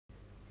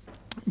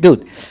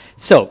Good.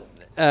 So,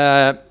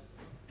 and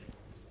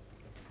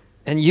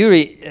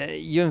Yuri,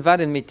 you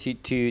invited me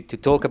to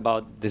talk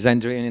about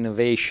design-driven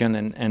innovation,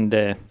 and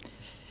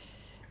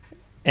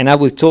I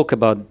will talk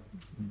about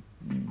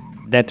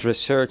that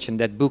research and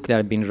that book that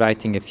I've been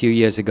writing a few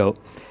years ago.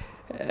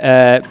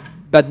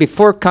 But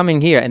before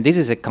coming here, and this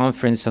is a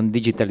conference on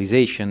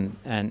digitalization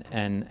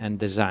and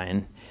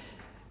design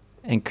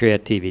and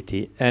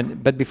creativity,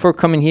 but before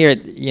coming here,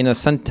 you know,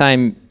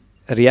 sometimes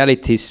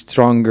reality is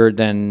stronger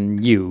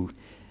than you.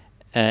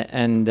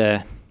 And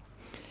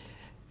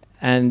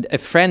a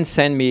friend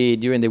sent me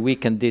during the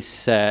weekend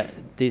this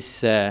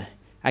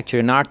actually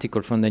an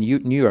article from the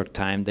New York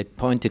Times that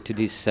pointed to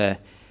this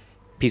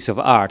piece of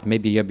art.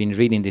 Maybe you have been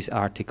reading this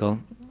article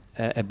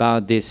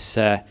about this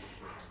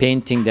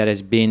painting that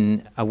has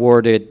been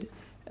awarded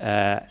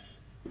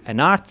an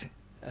art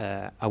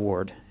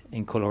award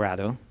in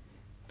Colorado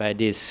by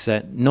this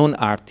known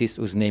artist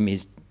whose name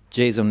is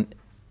Jason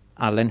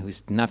Allen,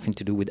 who's nothing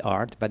to do with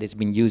art, but has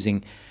been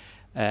using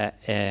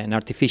an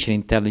artificial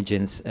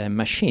intelligence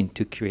machine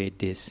to create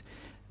this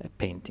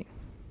painting.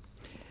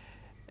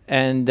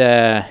 And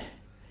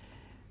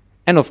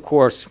of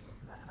course,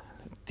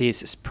 this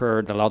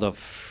spurred a lot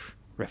of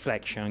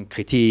reflection,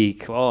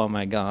 critique. Oh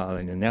my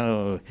God,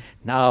 no,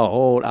 now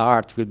all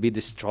art will be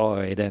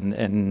destroyed,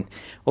 and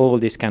all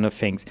these kind of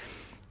things.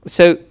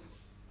 So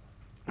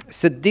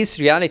this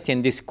reality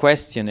and this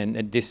question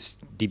and this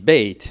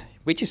debate,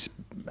 which is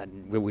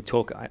where we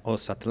talk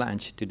also at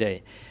lunch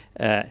today,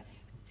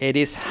 it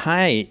is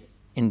high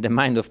in the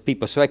mind of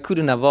people. So I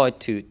couldn't avoid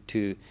to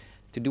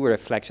do a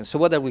reflection. So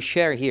what I will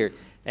share here,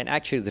 and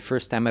actually the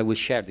first time I will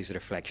share this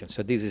reflection.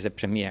 So this is a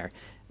premiere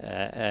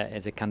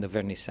as a kind of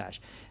vernissage.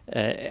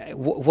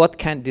 What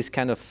can this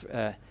kind of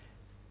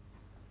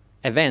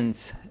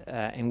events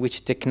in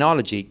which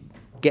technology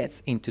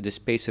gets into the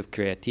space of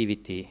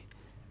creativity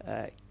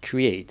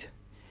create?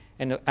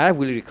 And I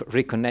will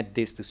reconnect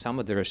this to some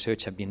of the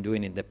research I've been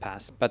doing in the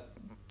past, but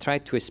try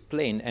to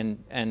explain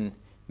and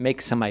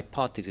make some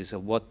hypotheses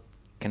of what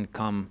can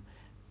come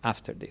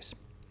after this.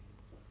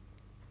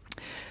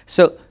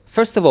 So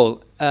first of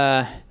all,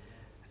 an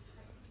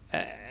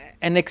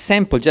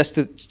example just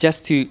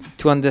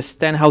to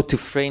understand how to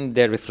frame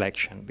the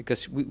reflection,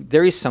 because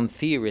there is some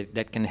theory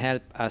that can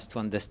help us to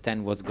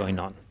understand what's going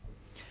on.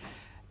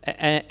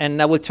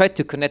 And I will try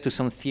to connect to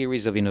some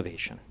theories of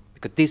innovation,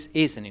 because this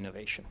is an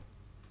innovation,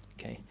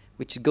 okay,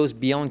 which goes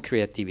beyond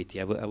creativity.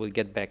 I will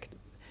get back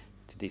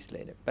to this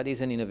later, but it's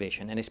an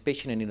innovation, and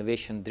especially an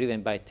innovation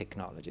driven by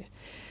technology.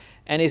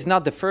 And it's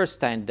not the first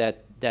time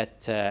that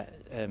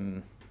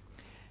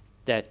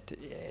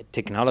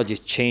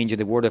technologies change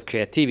the world of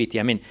creativity.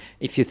 I mean,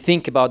 if you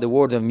think about the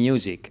world of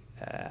music,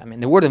 I mean,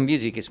 the world of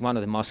music is one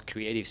of the most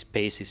creative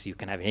spaces you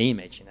can have an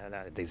image. You know,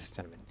 there's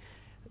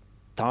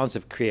tons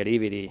of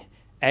creativity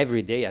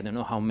every day. I don't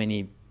know how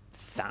many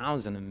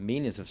thousands and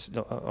millions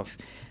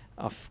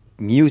of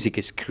music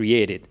is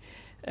created.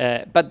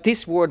 But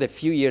this world a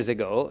few years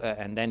ago,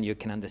 and then you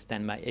can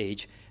understand my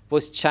age,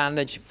 was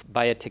challenged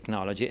by a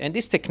technology. And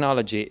this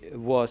technology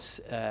was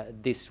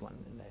this one.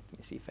 Let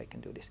me see if I can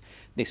do this.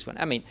 This one.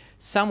 I mean,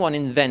 someone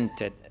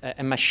invented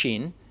a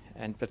machine,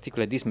 and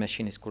particularly this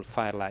machine is called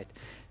Firelight,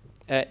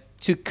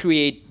 to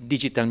create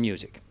digital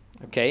music.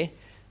 Okay?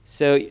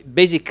 So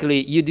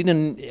basically,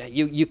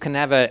 you can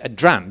have a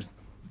drum,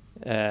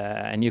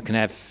 and you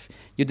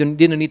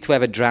didn't need to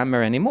have a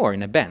drummer anymore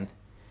in a band,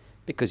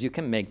 because you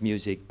can make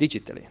music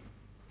digitally.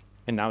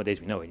 And nowadays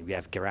we know we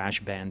have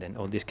GarageBand and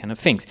all these kind of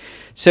things.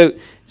 So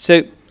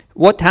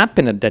what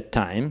happened at that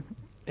time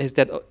is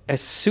that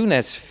as soon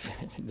as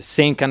the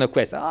same kind of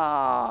question,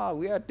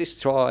 we are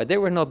destroyed, there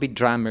will not be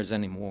drummers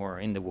anymore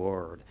in the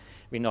world.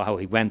 We know how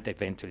it went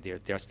eventually.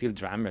 There are still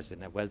drummers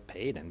and are well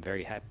paid and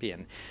very happy.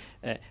 And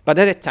but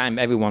at that time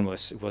everyone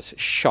was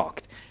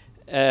shocked.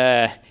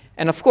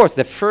 And of course,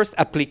 the first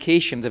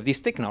applications of this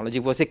technology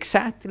was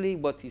exactly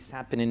what is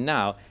happening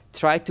now.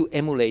 Try to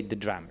emulate the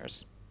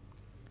drummers.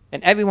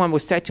 And everyone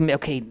was trying to make,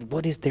 okay,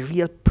 what is the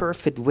real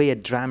perfect way a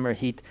drummer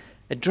hit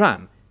a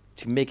drum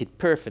to make it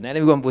perfect? And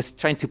everyone was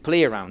trying to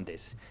play around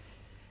this.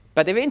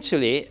 But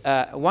eventually,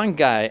 one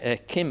guy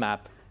came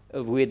up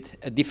with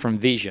a different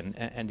vision.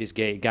 And this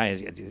guy,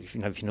 if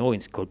you know,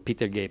 it's called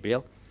Peter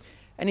Gabriel.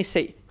 And he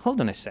said,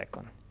 hold on a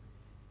second.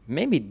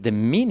 Maybe the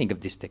meaning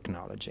of this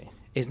technology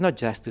is not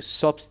just to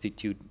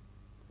substitute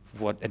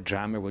what a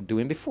drummer was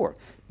doing before.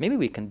 Maybe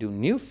we can do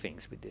new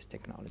things with this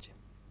technology.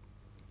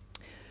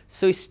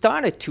 So he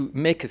started to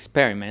make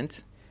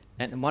experiments,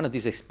 and one of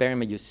these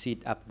experiments you see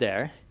it up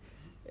there.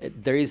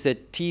 There is a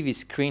TV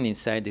screen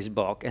inside this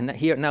box, and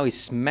here now he's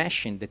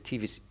smashing the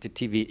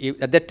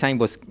TV. At that time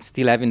was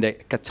still having the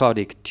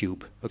cathodic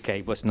tube. Okay,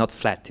 it was not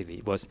flat TV.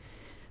 It was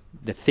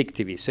the thick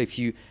TV. So if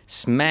you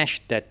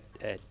smash that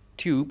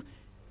tube,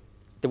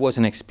 there was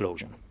an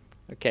explosion.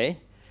 Okay.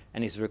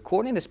 And he's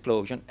recording the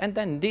explosion, and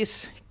then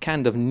this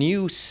kind of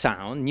new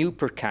sound, new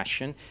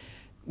percussion,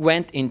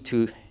 went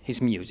into his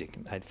music.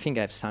 I think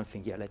I have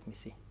something here. Let me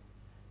see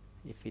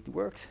if it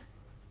works.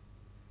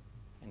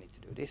 I need to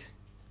do this.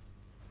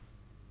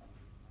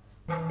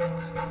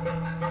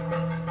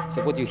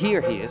 So what you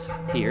hear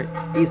here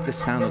is the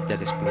sound of that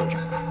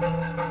explosion.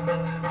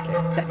 Okay?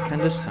 That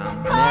kind of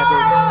sound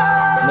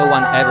no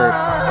one ever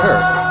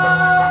heard.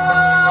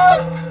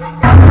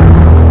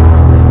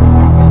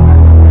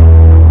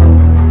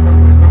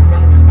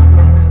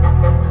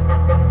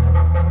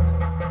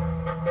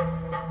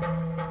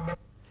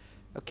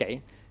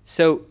 Okay,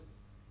 so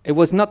it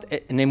was not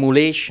an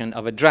emulation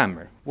of a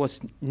drummer. It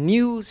was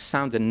new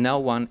sound that no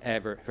one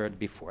ever heard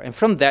before. And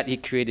from that, he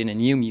created a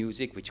new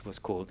music, which was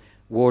called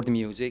world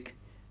music,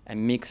 a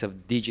mix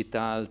of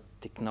digital,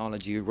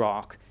 technology,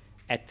 rock,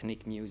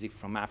 ethnic music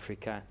from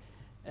Africa,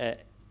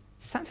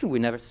 something we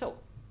never saw.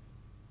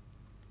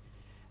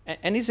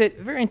 And it's a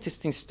very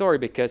interesting story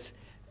because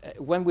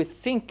when we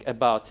think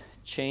about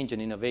change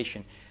and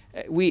innovation,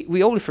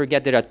 we only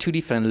forget there are two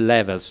different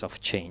levels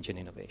of change and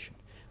innovation.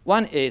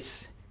 One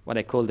is what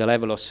I call the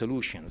level of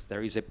solutions.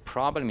 There is a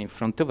problem in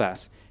front of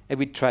us, and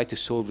we try to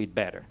solve it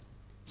better.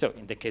 So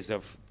in the case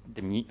of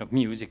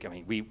music, I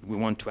mean, we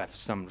want to have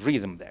some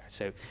rhythm there.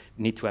 So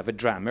we need to have a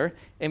drummer,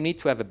 and we need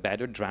to have a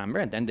better drummer,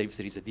 and then if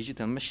there is a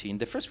digital machine,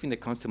 the first thing that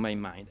comes to my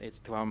mind, it's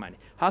to our mind,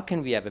 how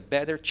can we have a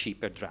better,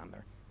 cheaper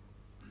drummer?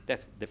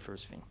 That's the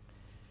first thing.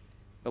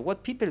 But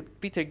what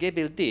Peter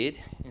Gabriel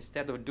did,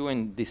 instead of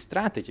doing this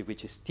strategy,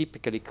 which is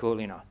typically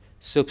called,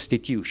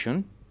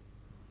 substitution,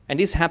 and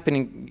this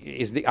happening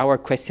is our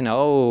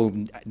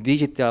question,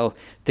 digital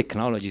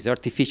technologies,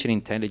 artificial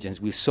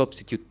intelligence will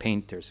substitute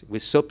painters,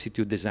 will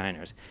substitute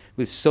designers,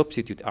 will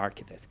substitute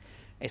architects.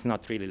 It's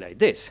not really like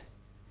this.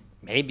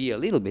 Maybe a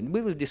little bit.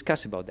 We will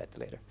discuss about that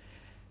later.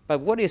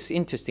 But what is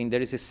interesting, there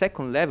is a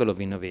second level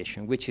of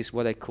innovation, which is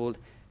what I call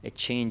a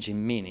change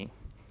in meaning.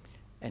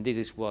 And this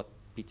is what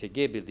Peter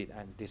Gabriel did,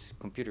 and this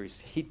computer is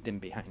hidden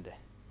behind it.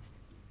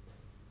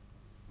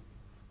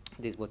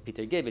 This is what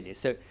Peter Gabriel did.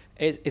 So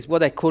it's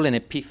what I call an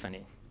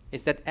epiphany.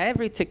 It's that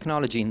every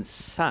technology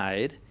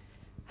inside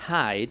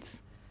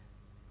hides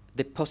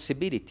the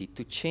possibility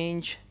to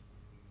change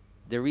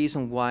the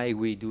reason why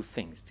we do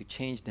things, to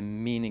change the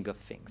meaning of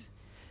things.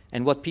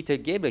 And what Peter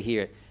Gabriel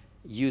here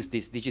used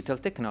this digital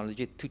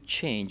technology to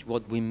change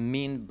what we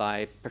mean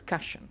by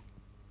percussion.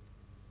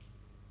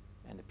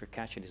 And the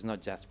percussion is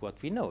not just what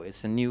we know,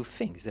 it's a new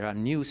thing. There are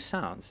new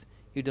sounds.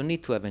 You don't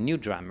need to have a new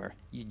drummer.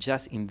 You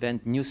just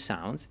invent new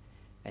sounds,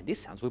 and these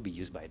sounds will be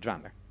used by a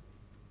drummer.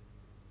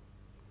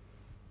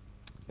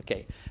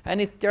 Okay,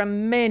 and there are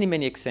many,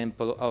 many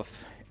examples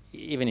of,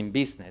 even in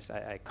business,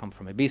 I come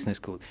from a business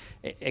school,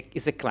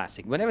 it's a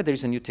classic. Whenever there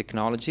is a new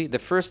technology, the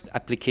first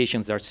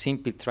applications are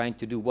simply trying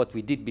to do what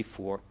we did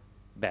before,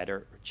 better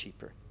or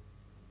cheaper.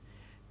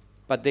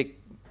 But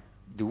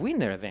the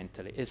winner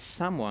eventually is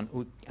someone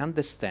who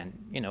understands,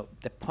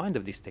 the point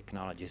of this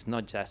technology is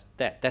not just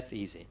that, that's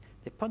easy.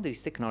 The point of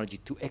this technology is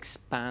to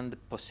expand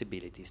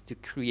possibilities, to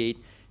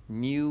create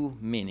new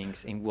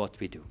meanings in what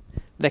we do.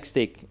 Let's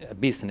take a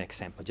business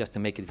example, just to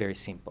make it very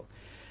simple.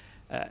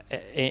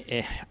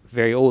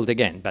 Very old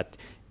again, but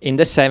in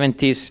the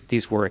 70s,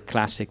 these were a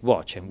classic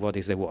watch. And what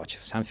is a watch?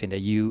 Something that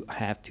you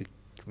have to,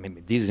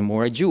 maybe this is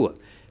more a jewel,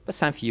 but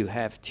something you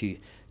have to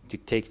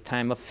take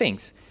time of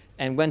things.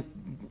 And when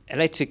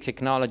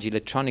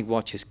electronic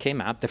watches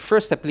came up, the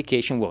first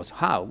application was,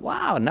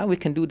 wow, now we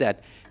can do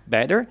that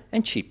better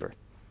and cheaper.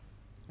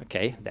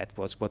 Okay, that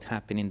was what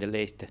happened in the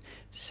late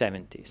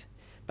 70s.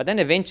 But then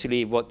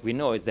eventually what we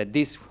know is that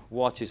these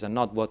watches are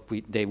not what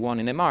they won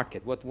in the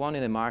market. What won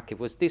in the market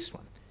was this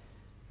one.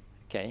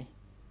 Okay?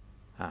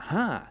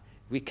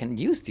 We can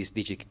use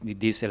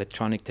these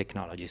electronic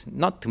technologies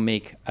not to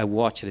make a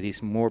watch that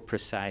is more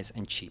precise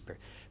and cheaper.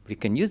 We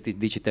can use these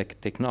digital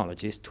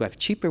technologies to have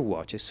cheaper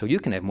watches so you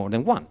can have more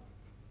than one.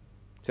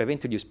 So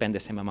eventually you spend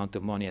the same amount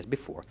of money as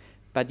before,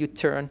 but you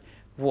turn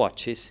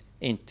watches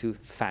into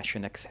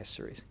fashion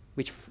accessories,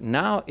 which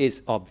now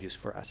is obvious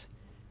for us.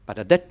 But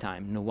at that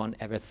time, no one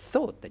ever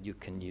thought that you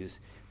can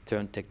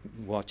turn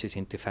watches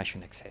into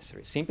fashion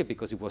accessories, simply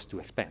because it was too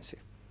expensive.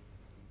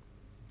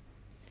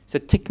 So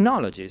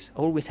technologies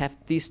always have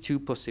these two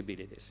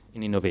possibilities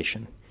in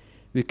innovation.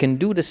 We can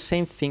do the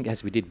same thing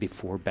as we did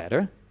before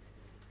better,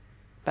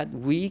 but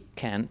we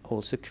can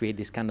also create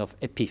this kind of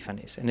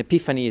epiphanies. An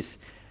epiphany is,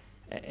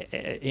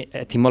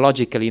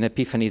 etymologically, an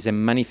epiphany is a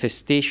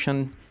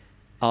manifestation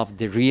of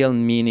the real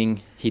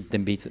meaning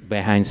hidden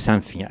behind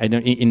something.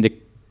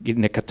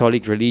 In the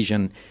Catholic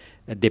religion,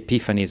 the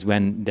epiphany is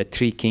when the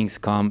three kings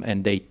come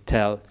and they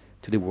tell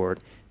to the world,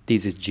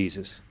 this is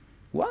Jesus.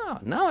 Wow,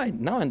 now I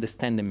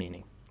understand the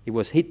meaning. It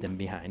was hidden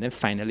behind and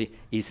finally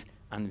is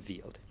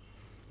unveiled.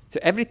 So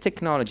every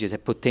technology is a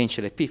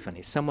potential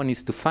epiphany. Someone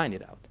needs to find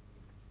it out.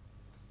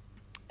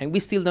 And we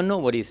still don't know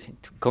what is,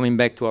 coming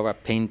back to our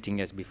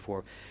painting as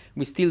before,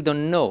 we still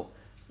don't know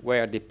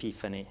where the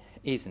epiphany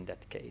is in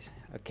that case,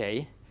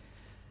 okay?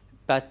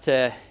 But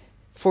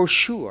for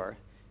sure,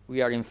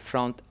 we are in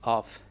front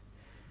of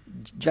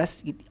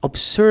just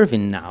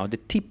observing now the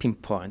tipping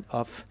point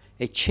of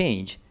a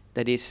change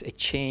that is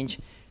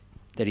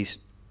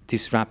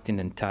disrupting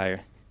the entire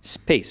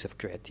space of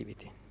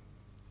creativity.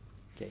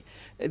 Okay.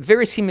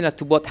 Very similar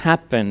to what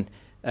happened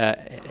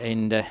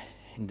in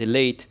the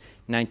late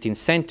 19th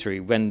century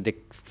when the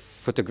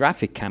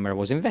photographic camera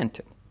was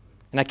invented.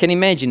 And I can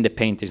imagine the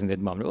painters in that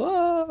moment,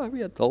 oh,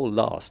 we are all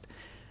lost.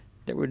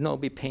 There will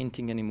not be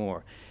painting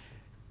anymore.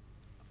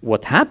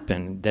 What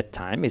happened that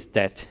time is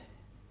that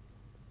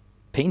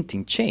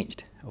painting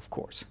changed, of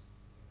course.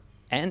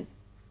 And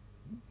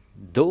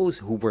those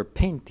who were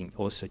painting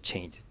also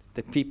changed.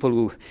 The people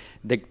who,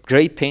 the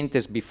great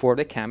painters before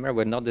the camera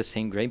were not the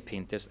same great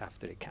painters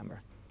after the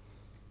camera.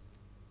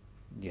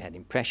 You had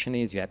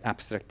impressionists, you had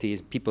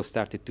abstractists. People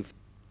started to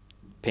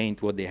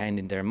paint what they had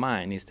in their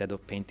mind instead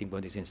of painting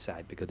what is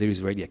inside, because there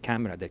is already a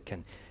camera that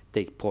can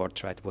take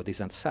portrait what is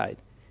outside,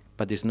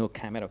 but there's no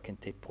camera that can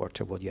take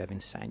portrait what you have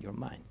inside your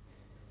mind.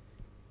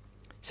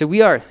 So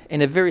we are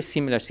in a very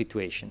similar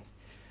situation.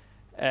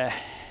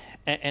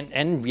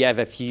 And we have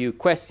a few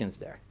questions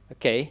there,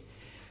 okay?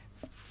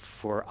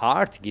 For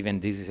art, given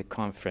this is a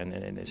conference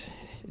and it's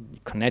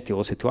connected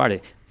also to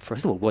art,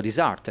 first of all, what is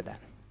art then,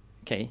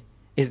 okay?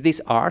 Is this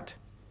art?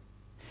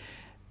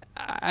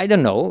 I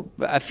don't know,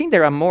 but I think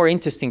there are more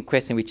interesting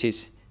questions, which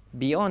is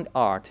beyond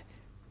art,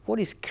 what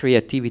is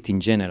creativity in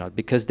general?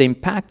 Because the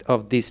impact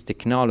of this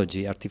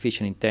technology,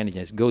 artificial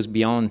intelligence, goes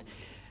beyond,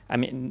 I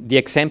mean, the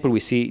example we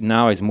see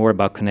now is more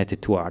about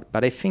connected to art,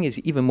 but I think it's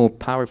even more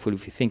powerful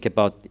if you think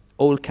about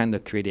all kinds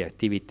of creative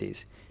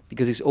activities,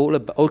 because it's all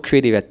about, all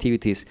creative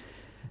activities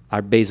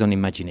are based on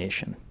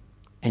imagination.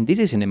 And this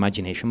is an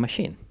imagination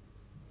machine,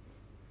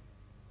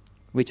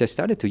 which I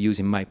started to use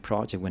in my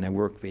project when I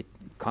work with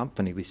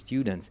company, with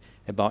students,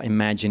 about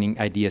imagining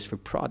ideas for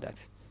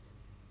products,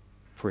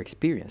 for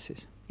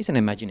experiences. It's an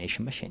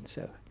imagination machine,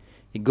 so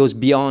it goes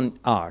beyond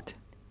art,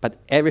 but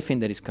everything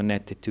that is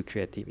connected to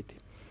creativity.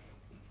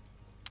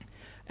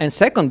 And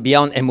second,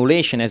 beyond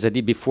emulation, as I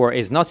did before,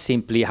 is not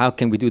simply how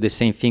can we do the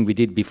same thing we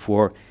did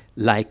before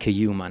like a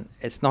human.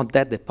 It's not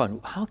that the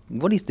point.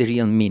 What is the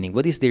real meaning?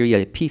 What is the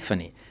real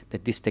epiphany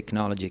that this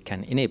technology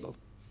can enable?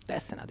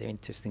 That's another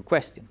interesting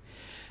question.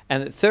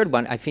 And the third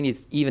one, I think,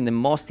 is even the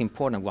most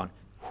important one.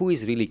 Who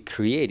is really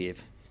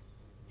creative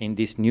in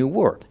this new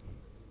world?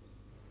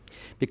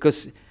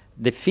 Because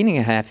the feeling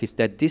I have is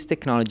that this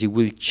technology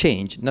will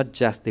change not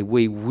just the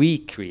way we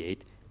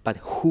create, but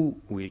who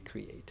will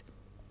create.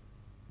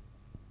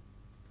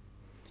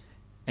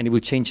 And it will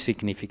change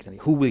significantly.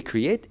 Who will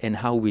create and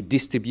how we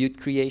distribute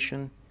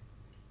creation,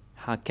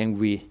 how can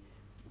we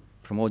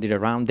promote it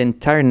around the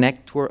entire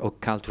network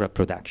of cultural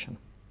production.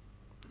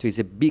 So it's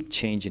a big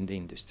change in the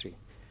industry.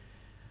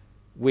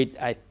 With,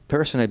 I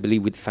personally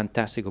believe, with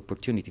fantastic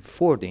opportunity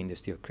for the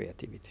industry of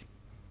creativity.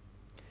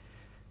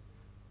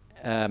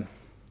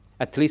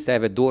 At least I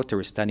have a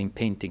daughter studying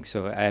painting,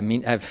 so I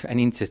mean, I have an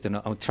interest in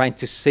trying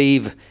to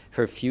save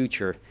her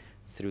future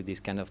through this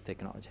kind of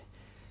technology.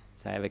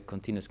 So I have a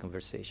continuous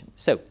conversation.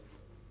 So,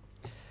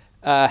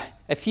 what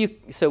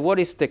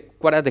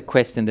are the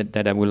questions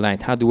that I would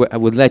like? I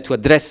would like to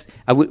address?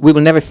 We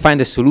will never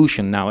find a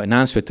solution now, an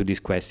answer to this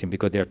question,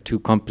 because they are too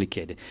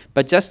complicated.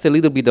 But just a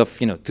little bit of,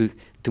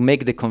 to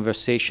make the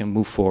conversation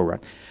move forward.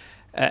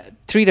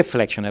 3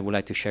 reflections I would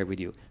like to share with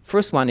you.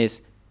 First one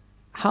is,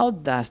 how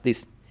do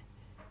these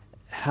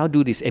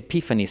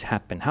epiphanies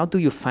happen? How do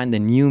you find a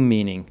new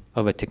meaning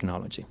of a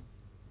technology?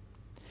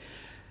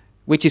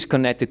 Which is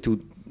connected to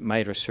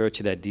my research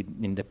that I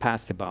did in the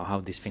past about how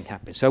this thing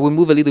happens. So I will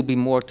move a little bit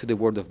more to the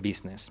world of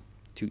business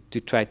to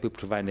try to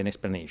provide an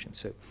explanation.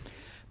 So,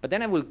 but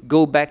then I will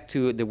go back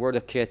to the world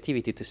of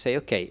creativity to say,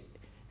 okay,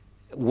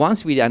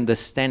 once we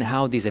understand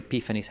how these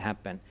epiphanies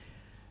happen,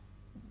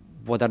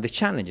 what are the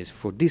challenges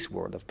for this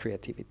world of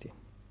creativity?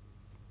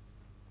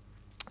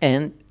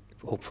 And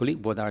hopefully,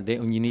 what are the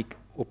unique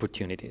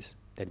opportunities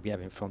that we have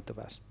in front of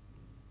us?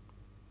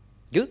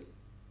 Good?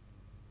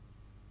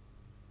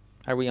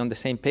 Are we on the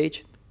same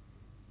page?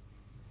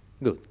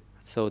 Good.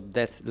 So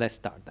let's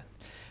start then.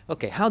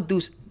 Okay, how do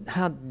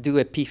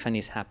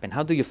epiphanies happen?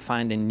 How do you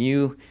find a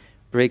new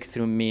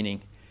breakthrough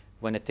meaning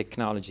when a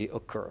technology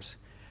occurs?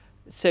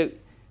 So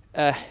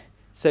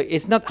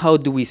it's not how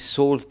do we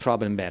solve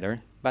problem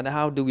better, but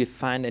how do we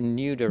find a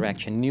new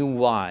direction, new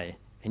why,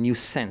 a new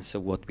sense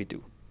of what we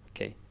do,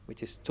 okay,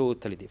 which is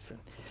totally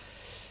different.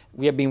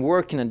 We have been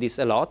working on this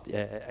a lot.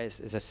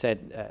 As I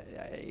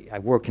said, I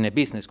work in a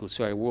business school,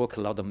 so I work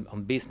a lot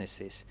on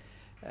businesses.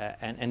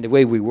 And the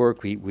way we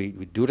work, we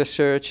do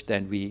research,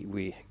 then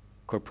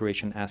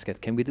corporation ask us,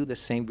 can we do the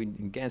same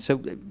again?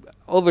 So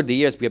over the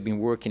years, we have been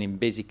working in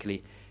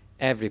basically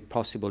every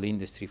possible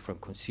industry, from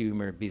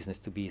consumer, business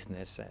to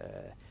business,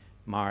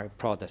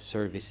 product,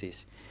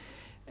 services.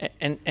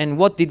 And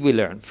what did we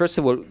learn? First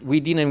of all, we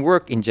didn't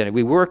work in general.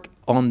 We work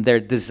on their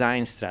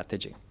design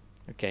strategy,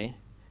 okay?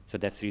 So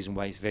that's the reason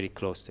why it's very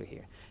close to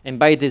here. And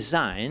by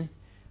design,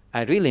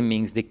 I really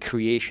means the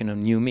creation of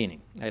new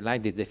meaning. I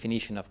like the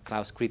definition of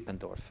Klaus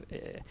Krippendorf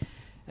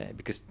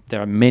because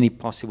there are many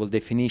possible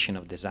definitions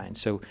of design.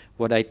 So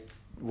what I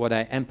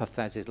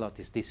empathize a lot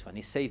is this one.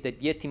 It says that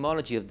the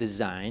etymology of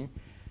design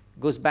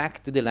goes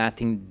back to the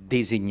Latin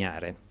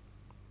designare.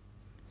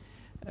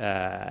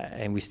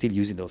 And we still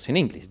use it also in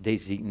English,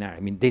 designare, I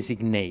mean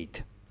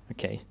designate,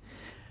 okay?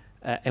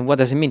 And what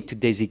does it mean to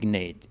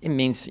designate? It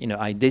means,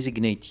 I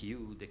designate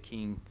you the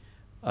king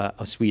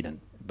of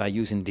Sweden by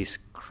using this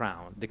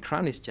crown. The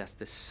crown is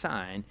just a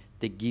sign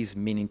that gives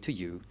meaning to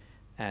you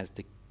as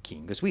the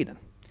king of Sweden.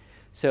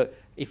 So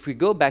if we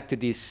go back to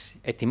this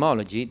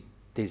etymology,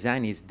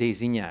 design is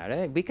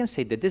designare, we can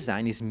say that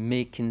design is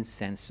making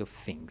sense of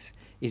things.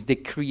 It's the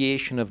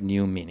creation of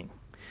new meaning.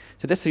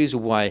 So that's the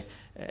reason why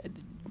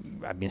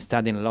I've been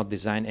studying a lot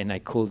design, and I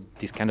call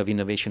this kind of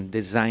innovation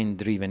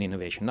design-driven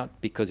innovation,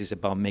 not because it's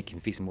about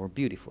making things more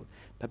beautiful,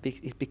 but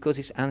it's because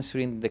it's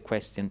answering the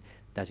question,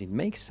 does it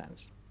make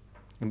sense?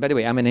 And by the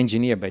way, I'm an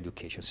engineer by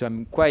education, so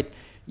I'm quite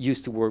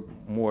used to work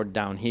more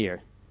down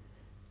here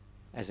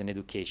as an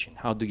education.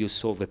 How do you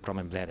solve a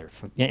problem better?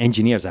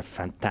 Engineers are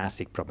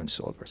fantastic problem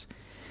solvers,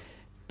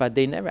 but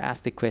they never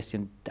ask the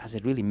question, does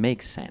it really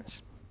make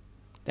sense?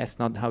 That's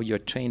not how you're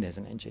trained as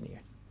an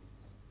engineer.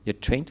 You're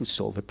trained to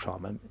solve a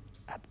problem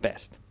at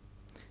best.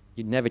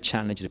 You never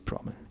challenge the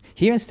problem.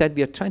 Here instead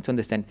we are trying to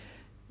understand,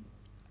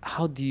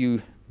 how do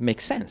you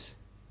make sense?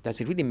 Does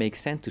it really make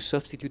sense to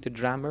substitute a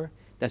drummer?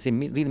 Does it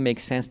really make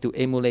sense to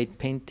emulate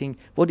painting?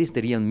 What is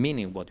the real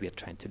meaning of what we are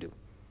trying to do?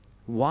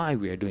 Why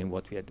we are doing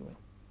what we are doing?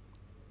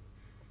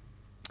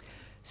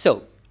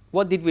 So,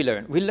 what did we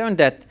learn? We learned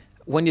that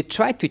when you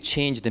try to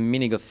change the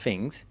meaning of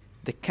things,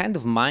 the kind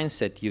of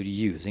mindset you're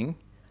using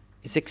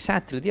is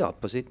exactly the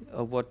opposite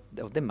of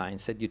the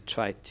mindset you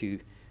try to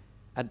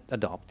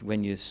adopt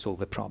when you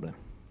solve a problem.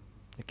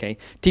 Okay?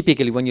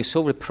 Typically, when you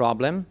solve a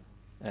problem,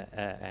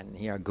 and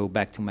here I go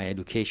back to my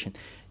education,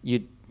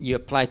 you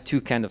apply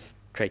two kind of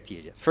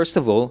criteria. First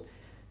of all,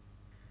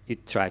 you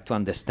try to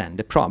understand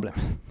the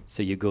problem.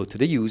 So you go to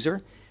the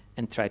user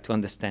and try to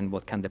understand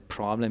what kind of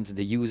problems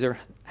the user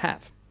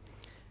have.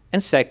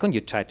 And second,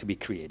 you try to be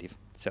creative.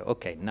 So,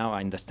 okay, now I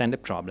understand the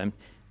problem,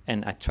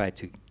 and I try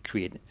to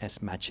create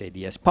as much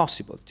idea as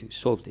possible to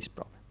solve this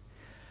problem.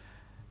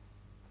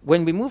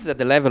 When we move at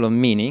the level of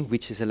meaning,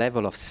 which is a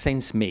level of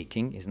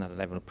sense-making, is not a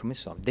level of problem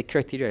solving, the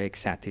criteria are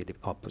exactly the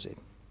opposite.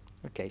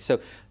 Okay, so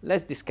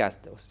let's discuss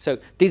those. So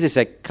this is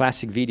a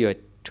classic video I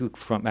took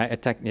from, a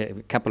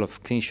couple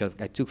of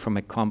screenshots I took from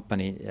a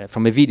company,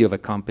 from a video of a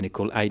company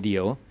called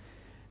IDEO.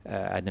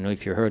 I don't know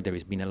if you heard, there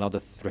has been a lot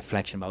of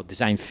reflection about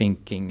design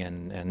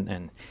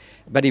thinking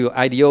but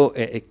IDEO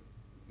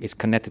is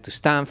connected to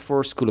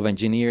Stanford School of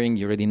Engineering.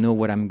 You already know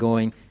where I'm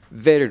going,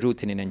 very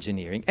rooted in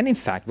engineering. And in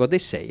fact, what they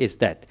say is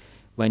that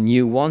when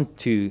you want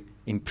to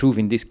improve,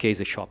 in this case,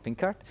 a shopping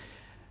cart,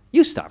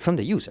 you start from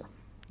the user.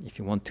 If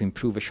you want to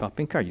improve a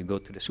shopping cart, you go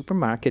to the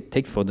supermarket,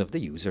 take photo of the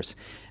users,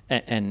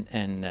 and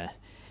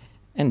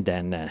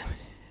then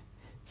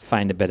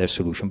find a better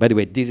solution. By the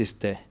way, this is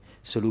the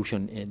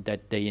solution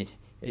that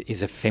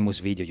is a famous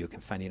video. You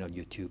can find it on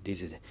YouTube.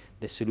 This is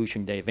the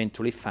solution they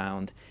eventually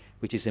found,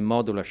 which is a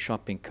modular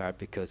shopping cart,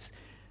 because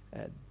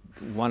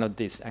one of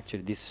this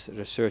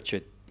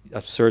researcher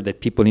observed that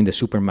people in the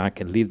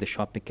supermarket leave the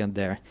shopping cart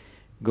there,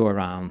 go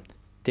around,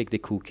 take the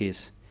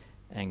cookies,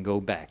 and go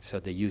back. So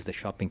they use the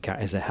shopping cart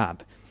as a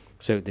hub.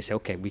 So they say,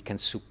 okay, we can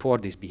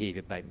support this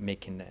behavior by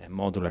making a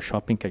modular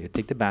shopping cart. You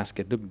take the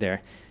basket, look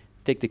there,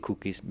 take the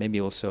cookies, maybe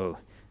also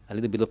a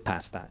little bit of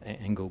pasta,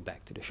 and go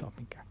back to the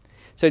shopping cart.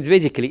 So it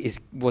basically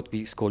is what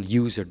we call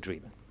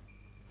user-driven.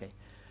 Okay?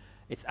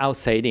 It's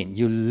outside in.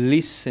 You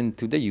listen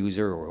to the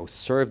user or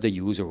serve the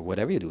user or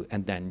whatever you do,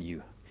 and then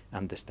you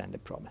understand the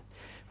problem.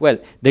 Well,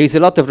 there is a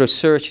lot of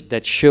research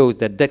that shows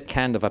that that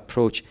kind of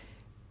approach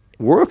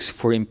works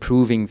for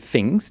improving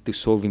things, to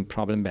solving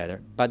problem better,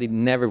 but it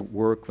never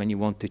works when you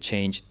want to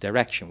change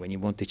direction, when you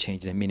want to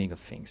change the meaning of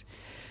things.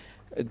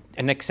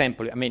 An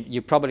example, I mean,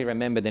 you probably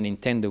remember the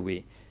Nintendo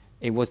Wii.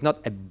 It was not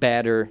a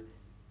better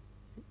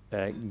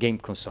game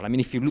console. I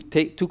mean, if you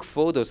took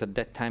photos at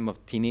that time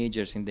of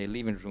teenagers in their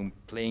living room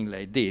playing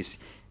like this,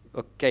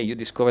 okay, you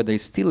discover there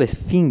is still a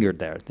finger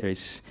there.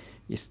 It's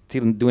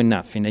still doing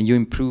nothing, and you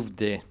improve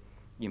the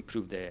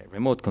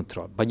remote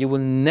control, but you will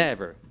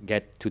never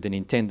get to the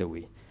Nintendo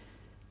Wii.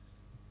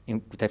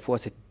 That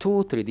was a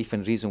totally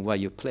different reason why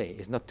you play.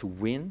 It's not to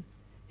win.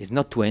 It's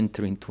not to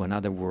enter into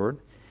another world.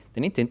 The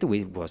Nintendo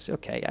Wii was,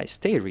 okay, I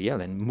stay real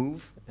and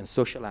move and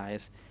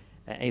socialize.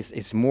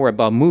 It's more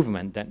about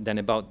movement than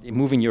about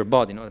moving your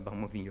body, not about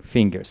moving your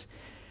fingers.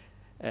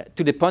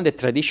 To the point that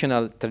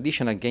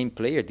traditional game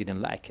player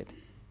didn't like it,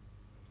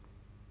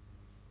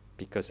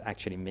 because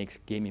actually it makes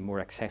gaming more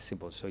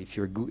accessible. So if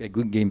you're a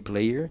good game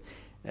player,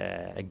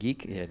 a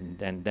geek,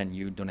 then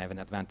you don't have an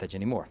advantage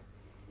anymore.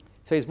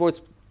 So it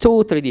was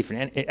totally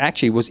different. And it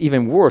actually was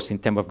even worse in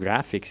terms of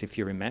graphics, if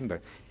you remember.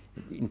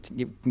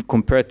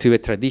 Compared to a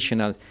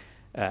traditional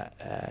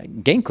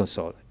game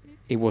console,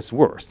 it was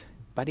worse.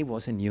 But it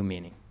was a new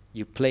meaning.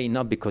 You play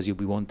not because you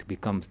want to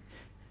become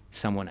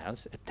someone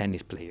else, a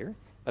tennis player,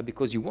 but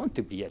because you want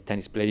to be a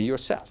tennis player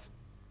yourself.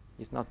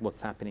 It's not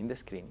what's happening in the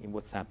screen, it's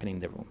what's happening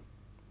in the room.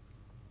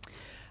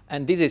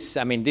 And this is,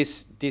 I mean,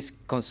 this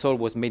console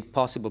was made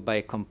possible by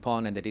a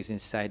component that is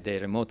inside the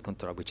remote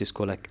control, which is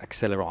called an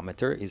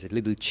accelerometer. It's a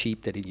little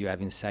chip that you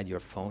have inside your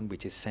phone,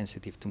 which is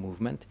sensitive to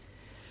movement.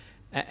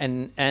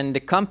 And the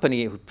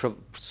company who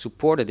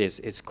supported this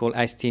is called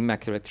ST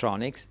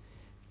Microelectronics.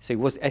 So it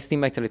was ST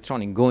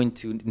Microelectronics going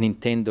to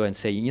Nintendo and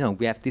say, you know,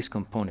 we have this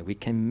component. We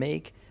can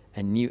make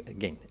a new,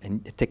 again,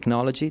 a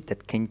technology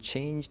that can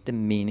change the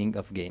meaning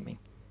of gaming.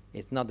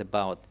 It's not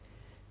about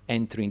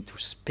entering into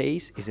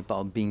space. It's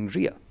about being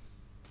real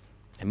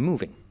and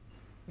moving.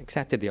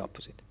 Exactly the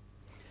opposite.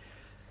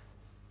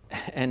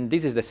 And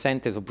this is the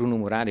sentence of Bruno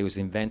Murari, who's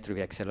the inventor of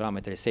the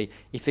accelerometer. They say,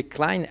 if a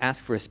client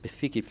asks for a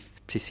specific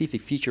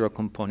feature or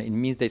component, it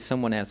means that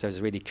someone else has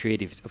already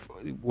created.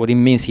 What it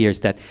means here is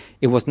that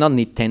it was not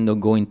Nintendo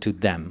going to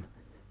them,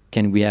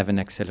 can we have an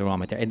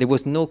accelerometer? And there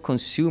was no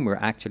consumer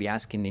actually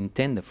asking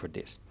Nintendo for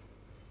this.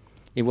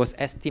 It was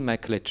ST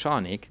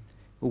Microelectronics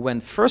who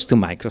went first to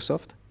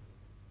Microsoft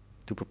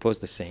to propose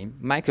the same.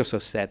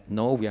 Microsoft said,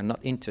 no, we are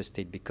not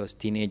interested because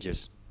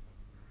teenagers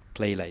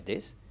play like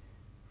this.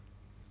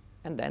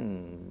 And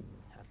then,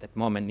 at that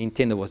moment,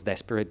 Nintendo was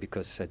desperate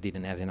because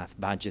didn't have enough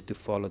budget to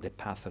follow the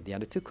path of the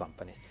other two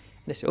companies.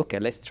 And they said, okay,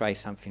 let's try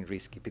something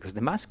risky, because the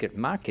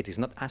market is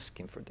not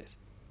asking for this.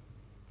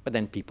 But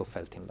then people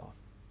fell in love.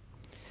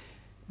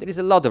 There is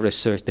a lot of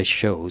research that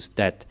shows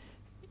that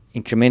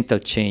incremental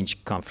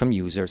change comes from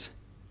users,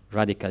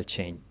 radical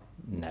change,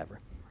 never,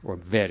 or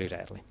very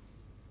rarely.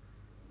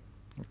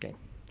 Okay.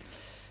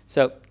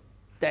 So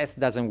that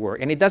doesn't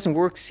work. And it doesn't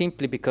work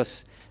simply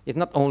because it's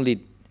not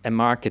only a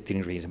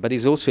marketing reason, but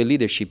it's also a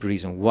leadership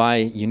reason why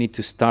you need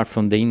to start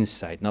from the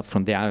inside, not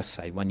from the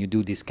outside, when you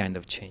do these kind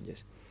of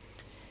changes.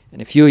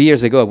 And a few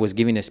years ago, I was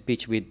giving a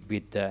speech with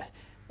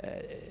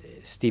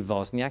Steve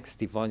Wozniak.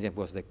 Steve Wozniak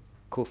was the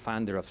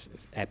co-founder of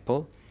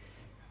Apple.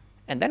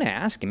 And then I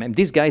asked him, and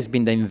this guy's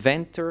been the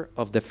inventor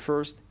of the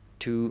first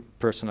 2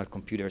 personal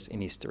computers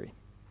in history.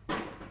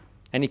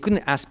 And he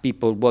couldn't ask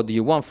people, what do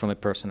you want from a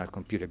personal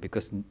computer?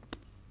 Because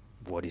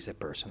what is a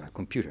personal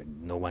computer?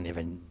 No one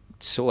even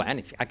saw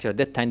anything. Actually, at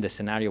that time, the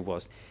scenario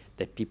was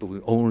that people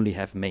will only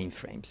have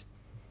mainframes.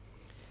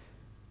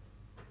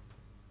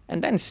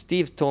 And then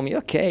Steve told me,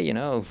 okay, you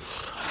know,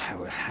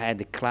 I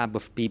had a club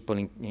of people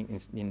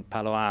in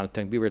Palo Alto,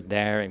 and we were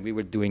there, and we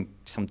were doing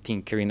some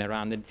tinkering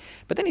around it.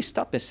 But then he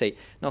stopped and said,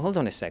 no, hold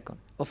on a second.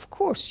 Of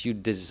course you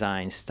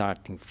design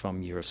starting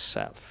from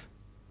yourself,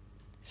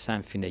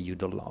 something that you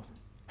don't love.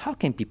 How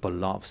can people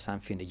love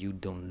something that you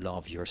don't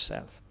love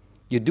yourself?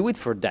 You do it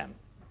for them,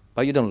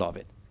 but you don't love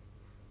it.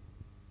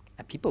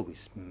 And people will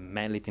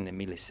smell it in a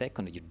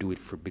millisecond. You do it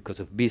because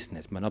of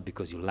business, but not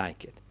because you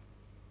like it.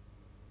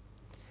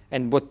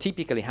 And what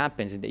typically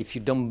happens is that if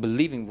you don't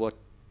believe in what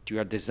you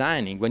are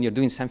designing, when you're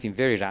doing something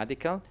very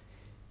radical,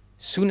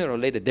 sooner or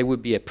later there will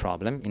be a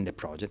problem in the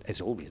project. As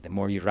always, the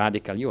more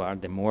radical you are,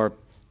 the more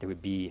there will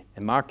be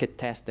a market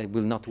test that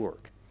will not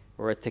work,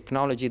 or a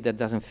technology that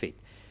doesn't fit.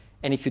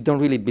 And if you don't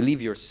really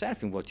believe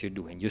yourself in what you're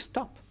doing, you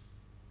stop.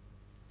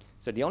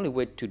 So the only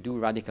way to do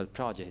radical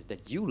projects is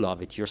that you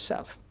love it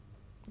yourself.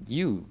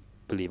 You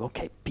believe,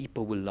 okay,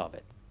 people will love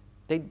it.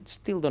 They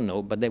still don't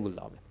know, but they will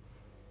love it.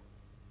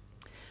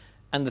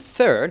 And the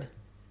third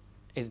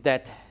is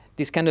that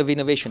this kind of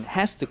innovation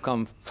has to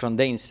come from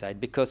the inside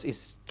because it's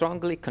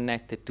strongly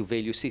connected to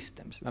value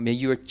systems. I mean,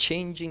 you're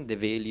changing the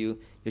value,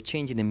 you're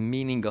changing the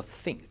meaning of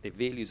things, the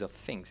values of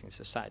things in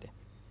society.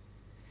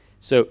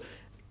 So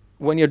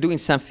when you're doing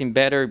something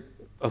better,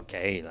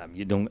 okay,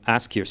 you don't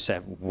ask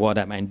yourself, what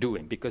am I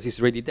doing? Because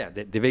it's already there.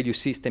 The value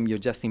system, you're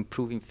just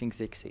improving things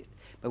that exist.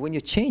 But when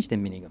you change the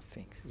meaning of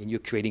things, and you're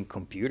creating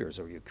computers,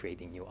 or you're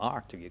creating new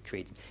art, or you're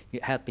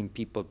helping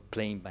people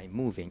playing by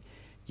moving,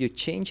 you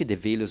change the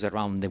values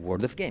around the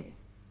world of gaming.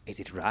 Is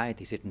it right?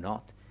 Is it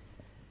not?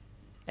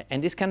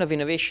 And this kind of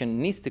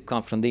innovation needs to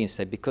come from the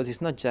inside because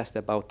it's not just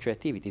about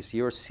creativity. It's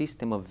your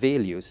system of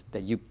values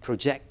that you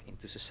project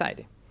into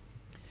society.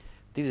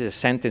 This is a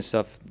sentence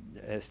of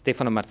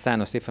Stefano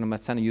Marzano. Stefano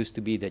Marzano used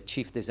to be the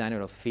chief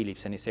designer of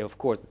Philips, and he said, of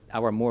course,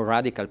 our more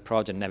radical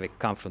project never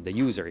comes from the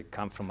user, it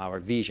comes from our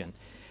vision.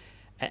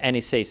 And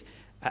he says,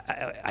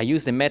 I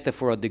use the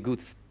metaphor of the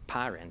good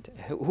parent.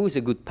 Who is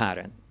a good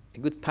parent? A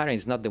good parent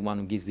is not the one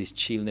who gives these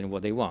children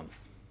what they want.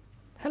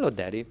 Hello,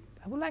 Daddy,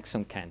 I would like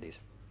some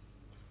candies.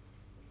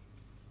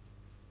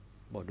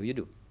 What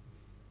do?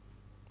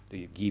 Do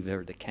you give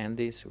her the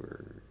candies,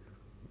 or?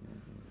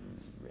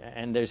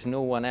 And there's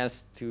no one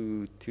else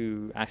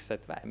to ask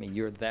that. I mean,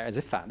 you're there as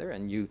a father,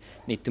 and you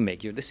need to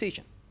make your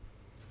decision.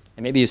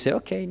 And maybe you say,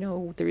 okay,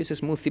 no, there is a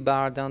smoothie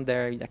bar down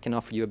there. I can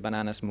offer you a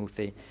banana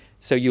smoothie.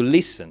 So you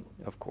listen,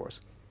 of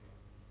course.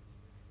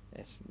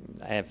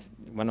 I have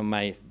one of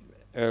my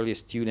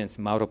earliest students,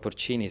 Mauro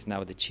Porcini, is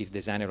now the chief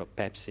designer of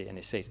Pepsi, and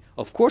he says,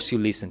 of course you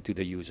listen to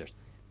the users,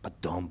 but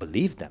don't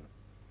believe them.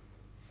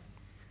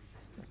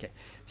 Okay,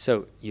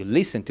 so you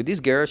listen to this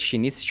girl, she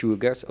needs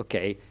sugars,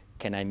 okay,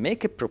 can I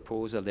make a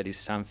proposal that is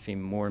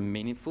something more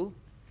meaningful?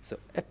 So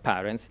a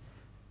parent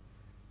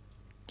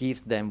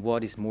gives them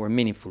what is more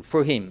meaningful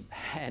for him,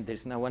 and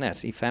there's no one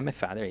else. If I'm a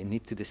father, I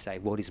need to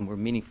decide what is more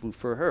meaningful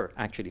for her,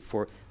 actually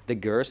for the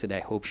girls that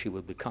I hope she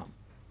will become.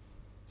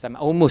 So I'm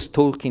almost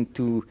talking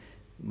to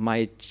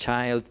my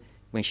child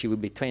when she will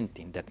be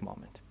 20 in that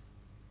moment.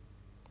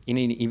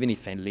 even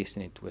if I'm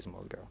listening to a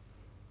small girl.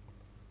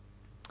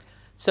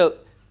 So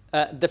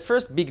the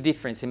first big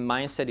difference in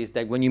mindset is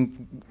that when you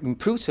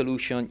improve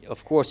solution,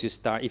 of course you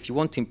start, if you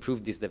want to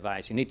improve this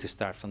device, you need to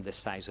start from the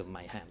size of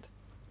my hand,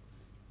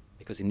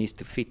 because it needs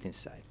to fit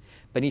inside.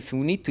 But if you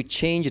need to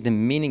change the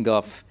meaning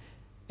of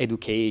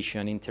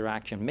education,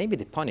 interaction, maybe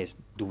the point is,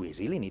 do we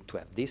really need to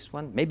have this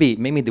one? Maybe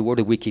the word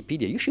of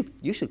Wikipedia,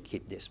 you should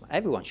keep this one.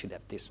 Everyone should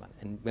have this one.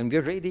 And when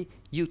we're ready,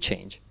 you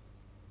change.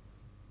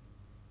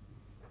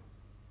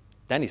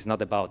 Then it's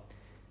not about,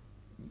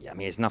 I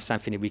mean, it's not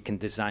something that we can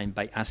design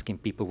by asking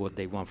people what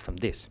they want from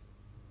this.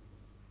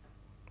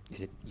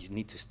 Is it, you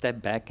need to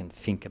step back and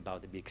think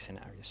about the big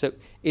scenario. So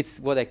it's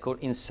what I call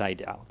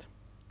inside out.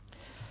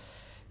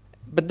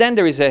 But then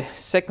there is a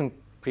second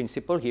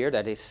principle here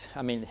that is,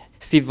 I mean,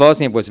 Steve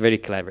Wozniak was very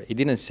clever. He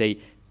didn't say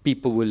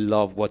people will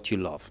love what you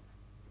love.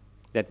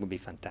 That would be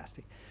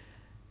fantastic.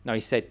 No, he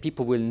said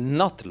people will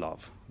not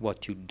love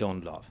what you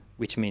don't love,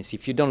 which means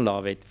if you don't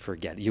love it,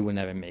 forget it. You will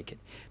never make it.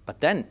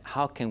 But then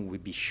how can we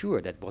be sure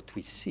that what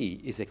we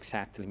see is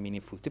exactly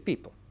meaningful to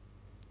people?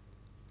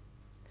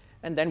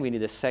 And then we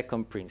need a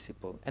second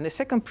principle. And the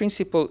second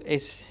principle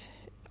is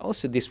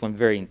also this one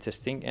very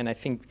interesting, and I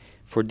think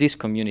for this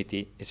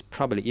community it's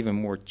probably even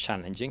more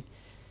challenging.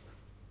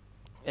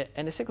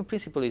 And the second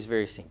principle is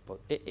very simple.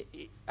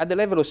 At the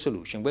level of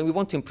solution, when we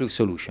want to improve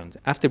solutions,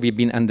 after we've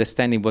been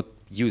understanding what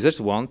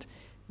users want,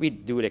 we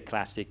do the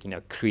classic,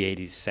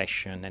 creative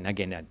session. And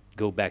again, I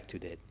go back to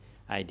the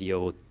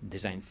IDEO,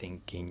 design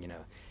thinking,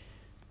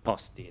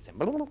 post-its, and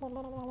blah, blah, blah,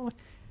 blah, blah,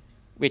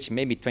 which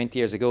maybe 20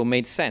 years ago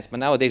made sense. But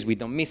nowadays, we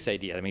don't miss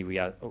ideas. I mean,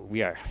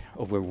 we are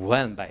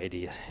overwhelmed by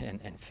ideas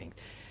and things.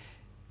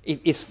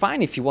 It's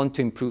fine if you want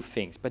to improve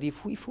things. But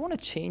if we want to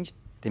change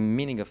the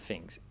meaning of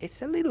things,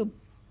 it's a little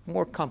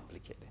more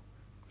complicated.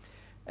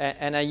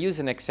 And I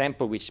use an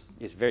example which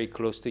is very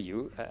close to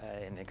you,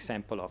 an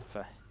example of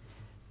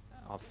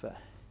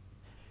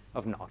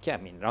Nokia. I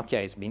mean,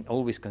 Nokia has been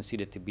always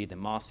considered to be the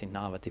most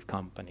innovative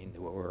company in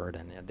the world.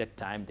 And at that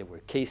time, there were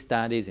case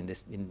studies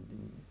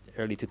in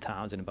early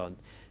 2000 about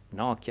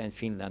Nokia in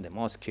Finland, the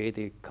most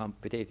creative,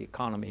 competitive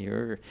economy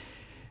here.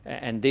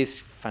 And this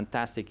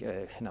fantastic,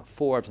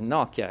 Forbes,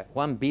 Nokia,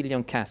 1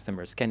 billion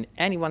customers. Can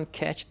anyone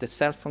catch the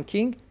cell phone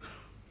king?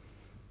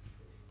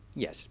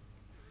 Yes.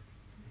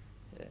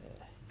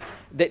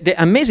 The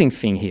amazing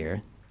thing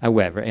here,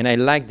 however, and I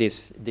like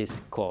this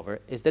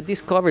cover, is that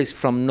this cover is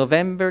from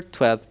November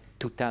 12,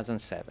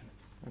 2007.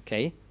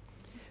 Okay?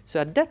 So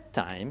at that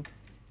time,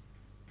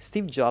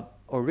 Steve Jobs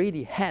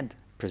already had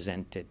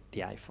presented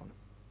the iPhone.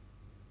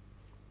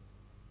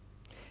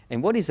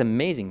 And what is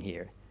amazing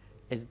here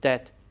is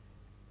that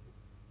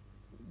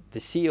the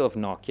CEO of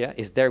Nokia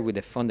is there with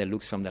a phone that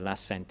looks from the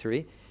last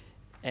century,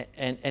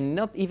 and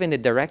not even the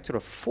director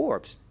of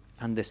Forbes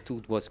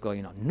understood what's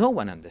going on. No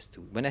one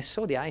understood. When I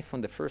saw the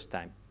iPhone the first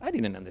time, I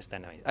didn't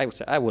understand anything. I would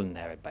say, I will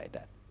never buy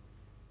that.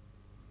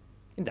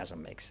 It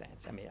doesn't make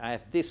sense. I mean, I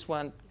have this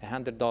one,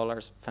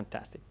 $100,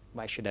 fantastic.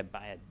 Why should I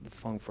buy the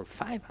phone for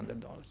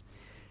 $500?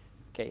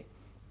 Okay.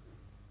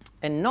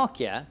 And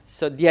Nokia,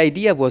 so the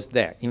idea was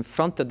there in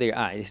front of their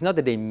eyes. It's not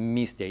that they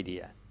missed the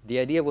idea. The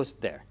idea was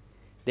there.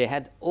 They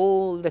had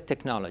all the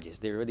technologies.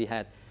 They already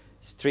had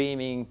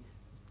streaming,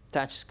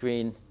 touch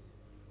screen,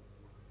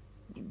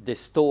 the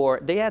store.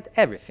 They had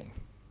everything.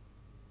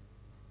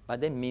 But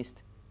they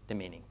missed the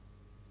meaning.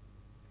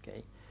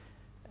 Okay?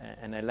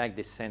 And I like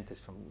this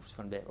sentence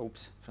from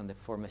the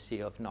former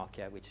CEO of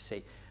Nokia, which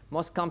say,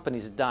 most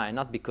companies die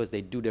not because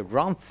they do the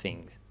wrong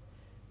things,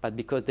 but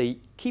because they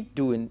keep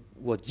doing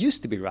what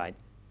used to be right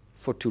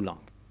for too long.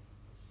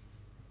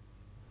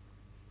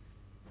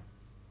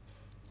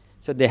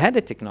 So they had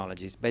the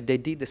technologies, but they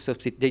did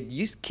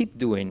keep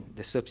doing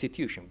the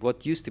substitution.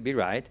 What used to be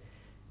right,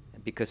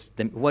 because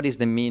what is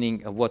the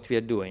meaning of what we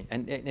are doing?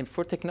 And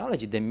for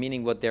technology, the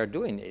meaning what they are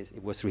doing is,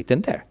 it was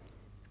written there,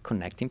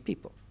 connecting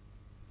people.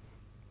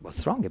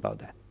 What's wrong about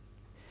that?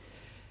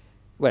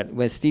 Well,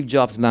 when Steve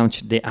Jobs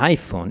launched the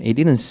iPhone, he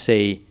didn't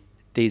say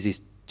this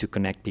is to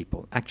connect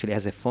people. Actually,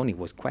 as a phone, it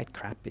was quite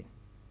crappy,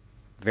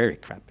 very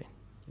crappy.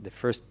 The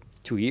first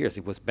 2 years,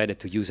 it was better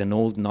to use an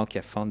old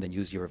Nokia phone than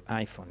use your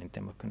iPhone in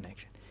terms of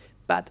connection.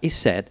 But he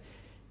said,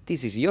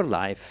 this is your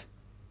life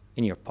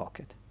in your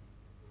pocket.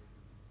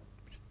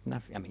 It's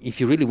nothing. I mean, if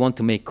you really want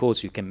to make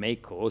calls, you can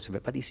make calls,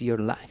 but it's your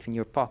life in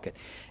your pocket.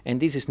 And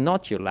this is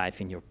not your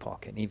life in your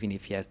pocket, even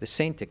if he has the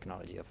same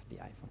technology of the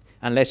iPhone,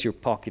 unless your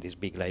pocket is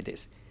big like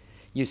this.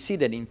 You see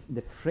that in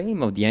the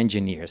frame of the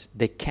engineers,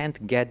 they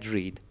can't get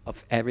rid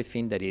of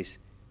everything that is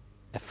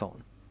a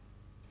phone.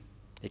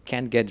 They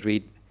can't get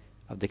rid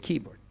of the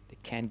keyboard. They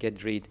can't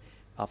get rid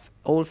of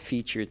all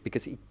features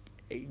because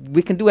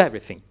we can do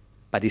everything,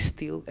 but it's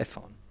still a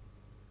phone.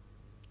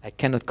 I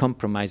cannot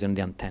compromise on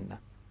the antenna.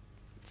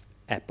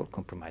 Apple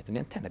compromised on the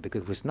antenna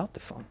because it was not the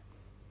phone.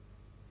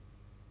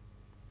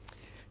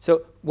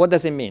 So what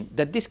does it mean?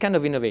 That this kind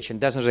of innovation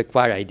doesn't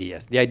require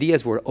ideas. The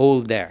ideas were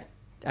all there.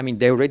 I mean,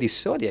 they already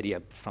saw the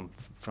idea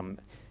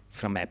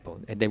from Apple,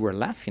 and they were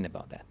laughing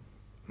about that.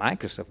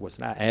 Microsoft was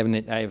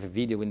laughing. I have a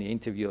video in the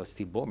interview of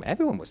Steve Ballmer.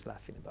 Everyone was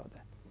laughing about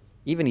that,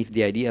 even if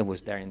the idea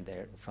was there in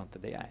front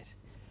of their eyes.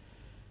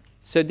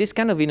 So this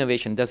kind of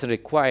innovation doesn't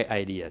require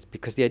ideas,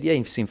 because the idea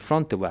is in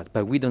front of us,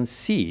 but we don't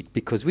see it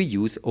because we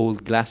use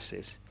old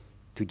glasses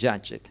to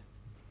judge it.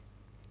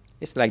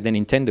 It's like the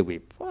Nintendo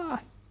Wii. Well,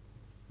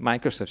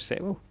 Microsoft say,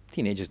 oh,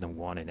 teenagers don't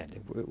want it.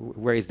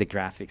 Where is the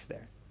graphics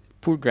there?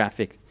 Poor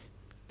graphics,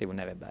 they will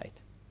never buy it.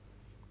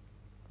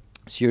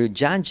 So you're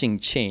judging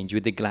change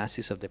with the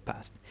glasses of the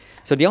past.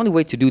 So the only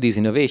way to do this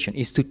innovation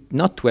is to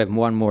not to have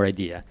more and more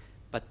idea,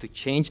 but to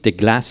change the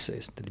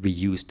glasses that we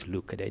use to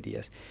look at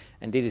ideas.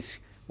 And this is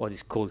what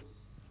is called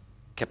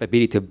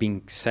capability of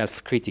being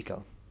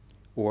self-critical,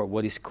 or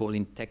what is called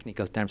in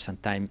technical terms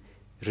sometimes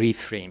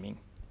reframing.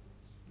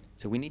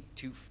 So we need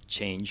to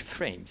change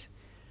frames.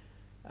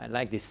 I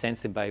like this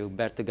sentence by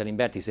Roberto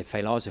Verganti. He's a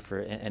philosopher,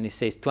 and he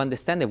says, to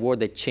understand the world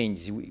that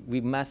changes,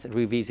 we must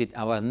revisit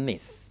our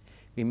myth.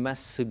 We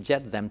must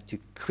subject them to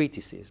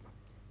criticism.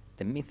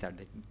 The myths are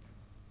the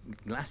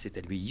glasses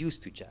that we use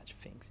to judge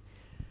things.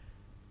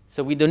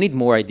 So we don't need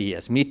more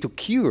ideas. We need to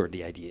cure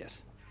the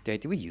ideas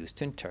that we use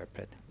to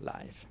interpret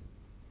life.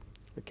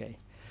 Okay.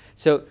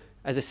 So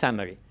as a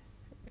summary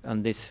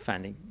on this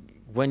finding,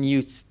 when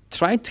you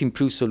try to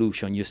improve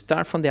solution, you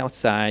start from the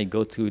outside,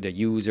 go to the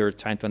user,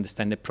 trying to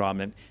understand the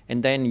problem,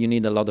 and then you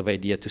need a lot of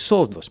ideas to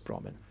solve those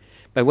problems.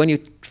 But when you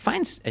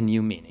find a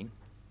new meaning,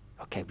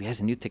 okay, we have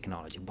a new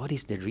technology. What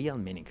is the real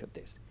meaning of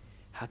this?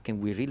 How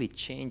can we really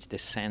change the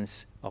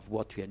sense of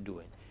what we are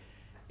doing?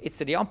 It's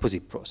the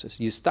opposite process.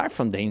 You start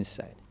from the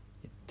inside.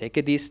 You take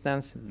a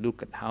distance,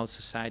 look at how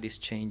society is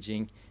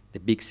changing, the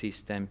big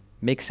system,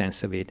 make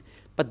sense of it.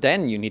 But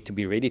then you need to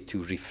be ready to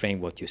reframe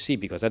what you see,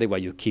 because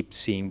otherwise you keep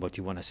seeing what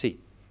you want to see.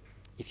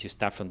 If you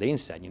start from the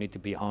inside, you need to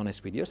be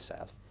honest with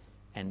yourself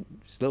and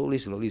slowly,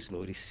 slowly,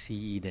 slowly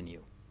see the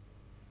new.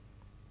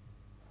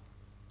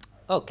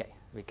 Okay,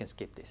 we can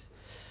skip this.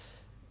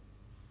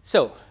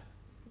 So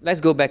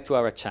let's go back to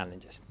our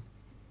challenges.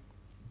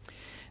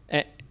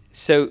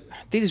 So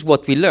this is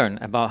what we learn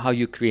about how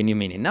you create new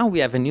meaning. Now we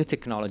have a new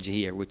technology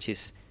here, which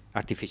is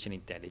artificial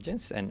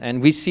intelligence.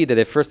 And we see that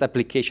the first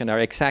applications are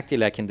exactly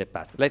like in the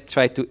past. Let's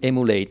try to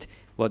emulate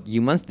what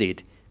humans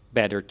did,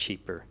 better,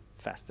 cheaper,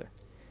 faster.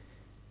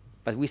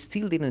 But we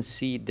still didn't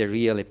see the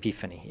real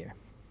epiphany here.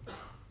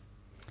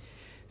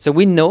 So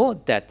we know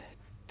that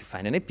to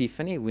find an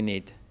epiphany, we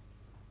need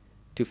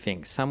two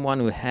things. Someone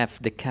who has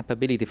the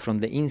capability from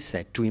the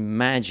inside to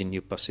imagine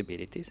new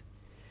possibilities,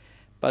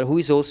 but who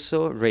is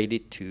also ready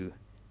to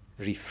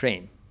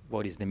reframe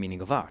what is the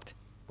meaning of art,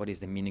 what is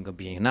the meaning of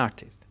being an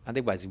artist.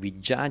 Otherwise, we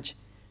judge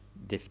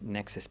the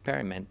next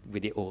experiment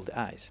with the old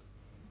eyes.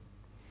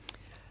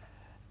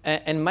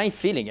 And my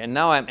feeling, and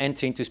now I'm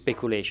entering into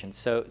speculation,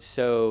 is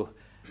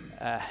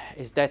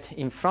that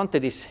in front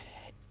of this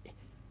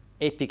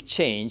epic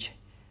change,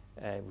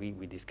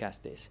 we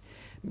discussed this,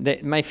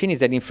 my feeling is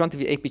that in front of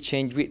the epic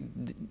change,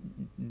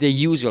 the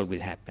usual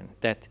will happen.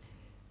 That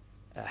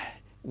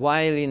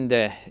while in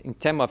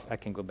terms of, I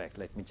can go back,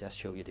 let me just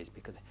show you this,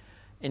 because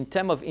in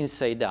terms of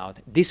inside out,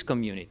 this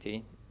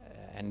community,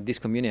 and this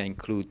community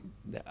include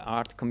the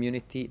art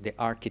community, the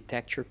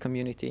architecture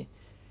community,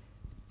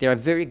 they are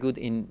very good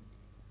in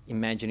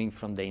imagining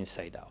from the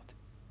inside out.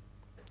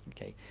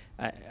 Okay.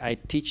 I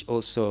teach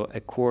also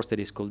a course that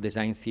is called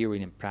Design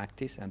Theory and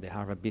Practice at the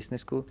Harvard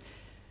Business School.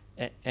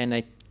 And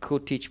I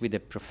co-teach with a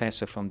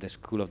professor from the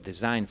School of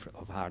Design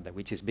of Harvard,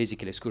 which is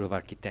basically a school of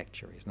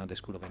architecture. It's not a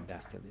school of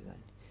industrial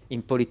design.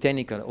 In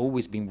Polytechnic, I've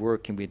always been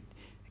working with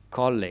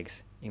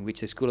colleagues in which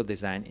the School of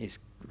Design is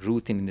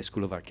rooted in the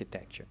School of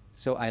Architecture.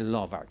 So I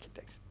love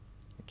architects.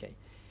 Okay.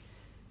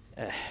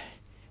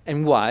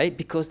 And why?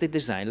 Because they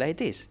design like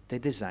this. They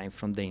design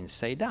from the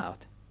inside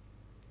out.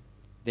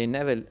 They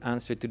never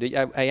answer to the...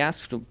 I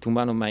asked to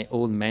one of my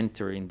old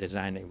mentors in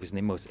design, his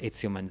name was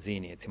Ezio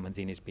Manzini. Ezio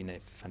Manzini has been a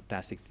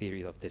fantastic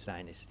theory of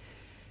design.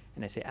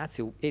 And I said,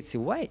 Ezio,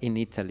 why in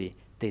Italy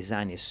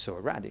design is so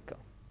radical?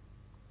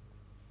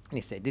 And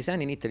he said,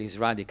 design in Italy is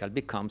radical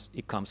because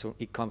it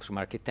comes from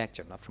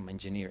architecture, not from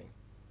engineering.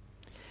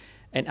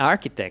 And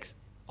architects,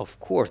 of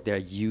course, they are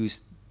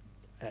used,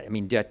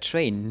 they are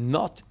trained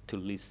not to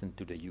listen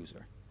to the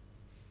user,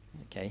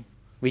 okay?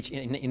 Which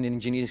in the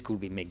engineering school,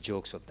 we make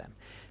jokes of them.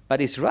 But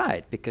it's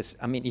right, because,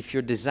 if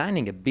you're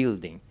designing a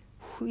building,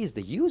 who is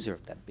the user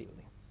of that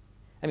building?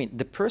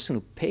 The person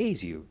who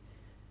pays you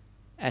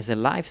has a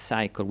life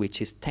cycle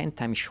which is 10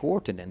 times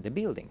shorter than the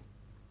building.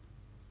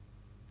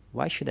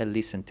 Why should I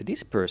listen to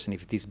this person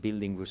if this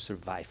building will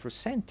survive for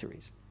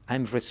centuries?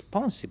 I'm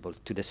responsible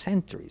to the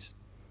centuries,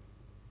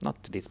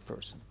 not to this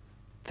person.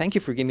 Thank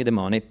you for giving me the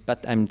money,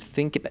 but I'm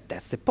thinking, but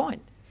that's the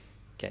point,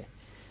 okay?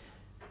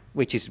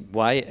 Which is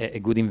why a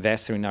good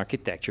investor in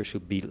architecture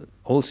should be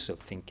also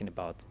thinking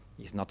about,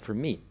 it's not for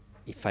me.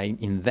 If I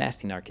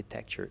invest in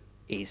architecture,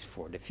 it's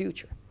for the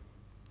future.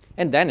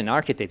 And then an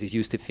architect is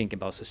used to think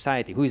about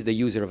society. Who is the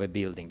user of a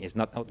building? It's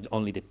not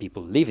only the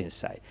people who live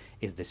inside,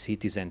 it's the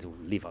citizens who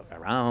live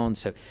around.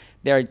 So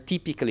they are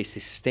typically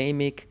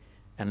systemic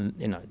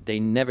And they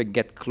never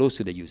get close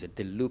to the user.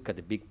 They look at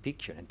the big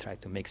picture and try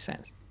to make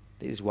sense.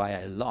 This is why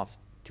I love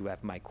to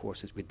have my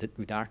courses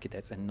with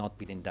architects and not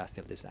with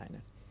industrial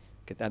designers.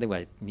 Because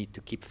otherwise I need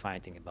to keep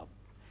fighting about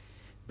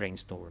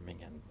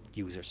brainstorming and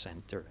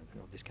user-centered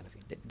and all this kind of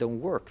thing. They don't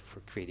work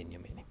for creating new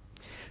meaning.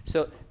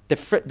 So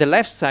the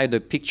left side of the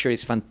picture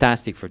is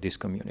fantastic for this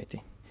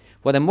community.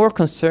 What I'm more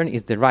concerned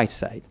is the right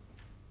side,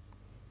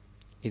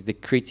 is the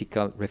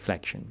critical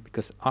reflection.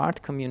 Because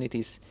art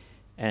communities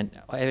and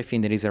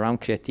everything that is around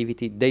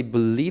creativity, they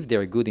believe they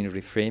are good in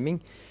reframing,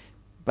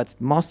 but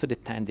most of the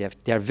time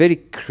they are very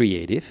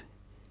creative,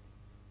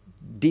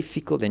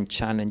 difficult and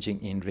challenging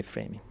in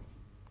reframing.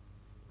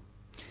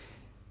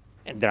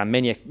 And there are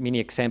many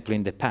examples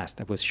in the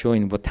past. I was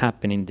showing what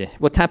happened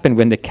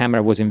when the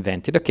camera was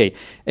invented. Okay,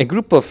 a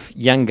group of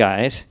young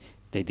guys,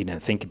 they didn't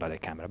think about the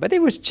camera, but they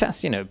were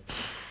just,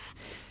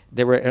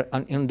 they were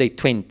in their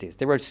 20s.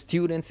 They were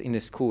students in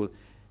the school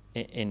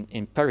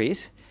in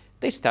Paris.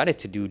 They started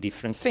to do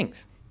different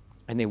things,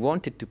 and they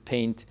wanted to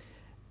paint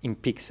in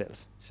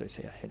pixels. So I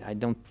say, I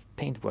don't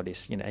paint what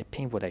is, I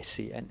paint what I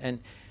see.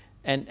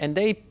 And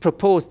they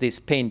proposed this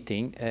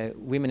painting,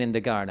 Women in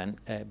the Garden,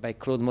 by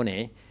Claude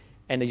Monet.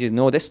 And as you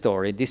know the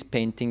story, this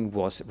painting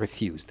was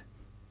refused,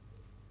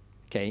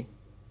 okay?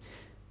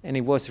 And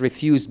it was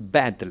refused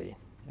badly,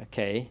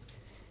 okay?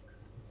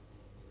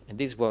 And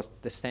this was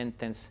the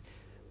sentence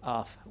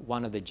of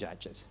one of the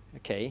judges,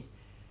 okay?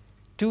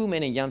 Too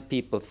many young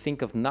people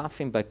think of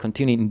nothing but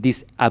continuing in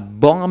this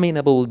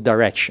abominable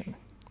direction,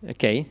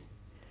 okay?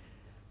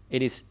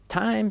 It is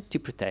time to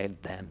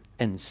protect them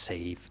and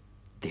save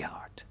the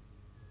art.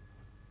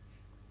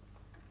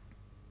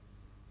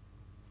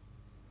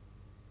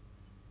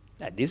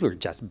 These were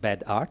just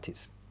bad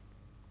artists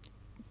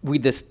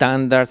with the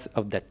standards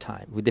of that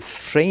time, with the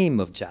frame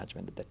of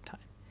judgment at that time.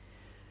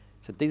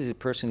 So this is a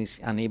person who is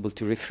unable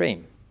to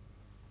reframe.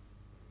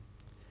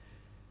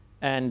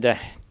 And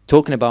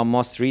talking about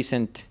most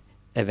recent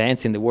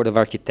events in the world of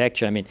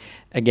architecture, I mean,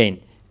 again,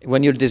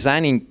 when you're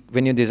designing,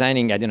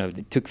 I don't know,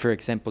 took for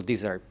example,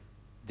 these are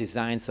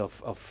designs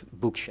of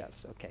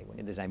bookshelves, okay? When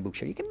you design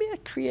bookshelves, you can be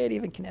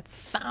creative and can have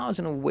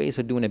thousands of ways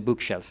of doing a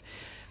bookshelf.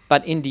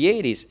 But in the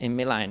 80s in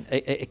Milan,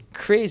 a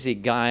crazy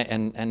guy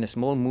and a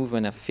small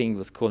movement of thing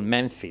was called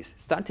Memphis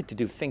started to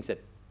do things that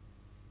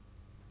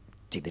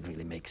didn't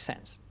really make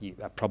sense. You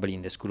are probably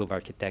in the School of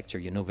Architecture,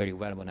 you know very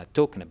well what I'm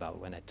talking about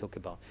when I talk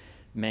about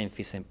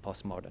Memphis and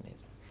postmodernism.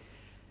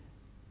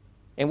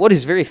 And what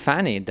is very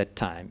funny at that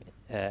time,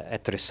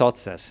 Ettore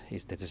Sottsass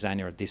is the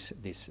designer of this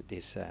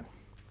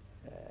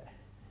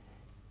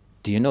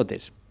do you know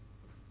this?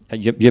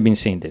 You've been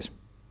seeing this?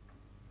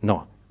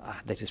 No.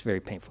 This is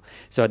very painful.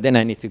 So then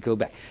I need to go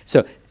back.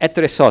 So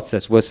Ettore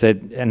Sottsass was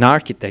an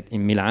architect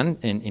in Milan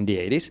in the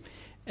 80s,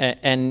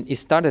 and he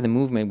started a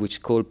movement which is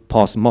called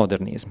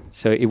postmodernism.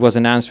 So it was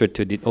an answer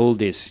to all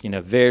this,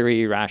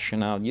 very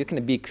rational. You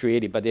can be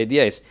creative, but the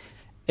idea is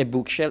a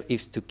bookshelf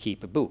is to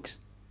keep books,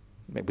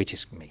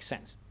 which makes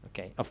sense.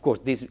 Okay. Of course,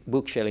 this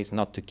bookshelf is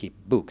not to keep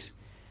books.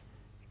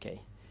 Okay.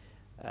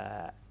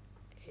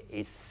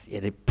 It's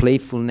a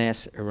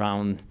playfulness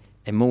around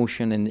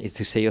emotion, and it's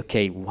to say,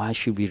 okay, why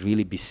should we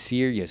really be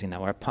serious in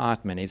our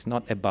apartment? It's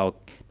not about,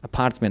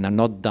 apartments are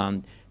not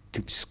done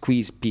to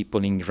squeeze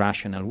people in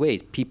rational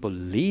ways. People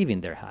live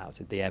in their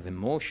house, they have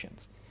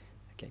emotions,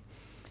 okay?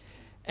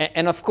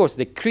 And of course,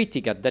 the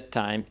critic at that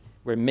time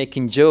were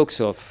making jokes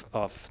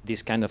of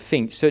this kind of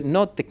thing. So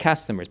not the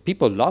customers,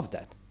 people loved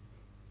that.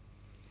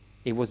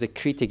 It was the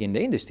critic in the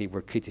industry who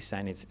were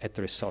criticizing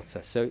Ettore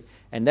Sottsass. So,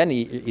 and then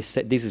he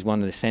said, this is one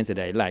of the sentences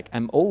that I like,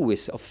 I'm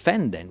always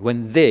offended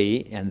when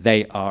they, and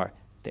they are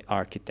the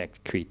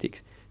architect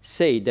critics,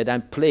 say that I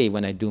play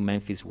when I do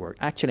Memphis work.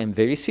 Actually, I'm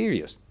very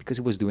serious because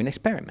I was doing an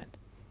experiment.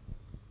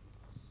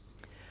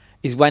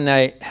 Is when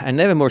I'm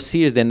never more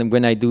serious than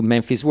when I do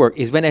Memphis work,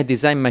 is when I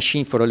design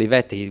machine for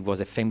Olivetti. He was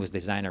a famous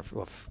designer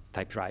of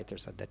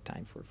typewriters at that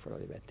time for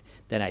Olivetti.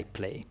 Then I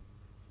play.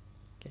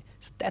 Okay.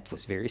 So that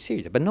was very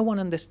serious, but no one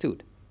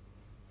understood.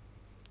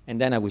 And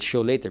then I will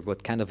show later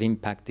what kind of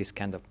impact this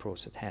kind of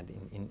process had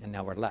in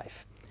our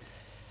life.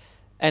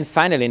 And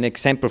finally, an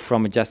example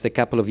from just a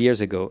couple of years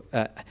ago.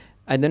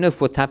 I don't know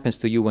if what happens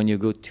to you when you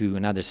go to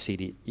another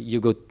city. You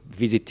go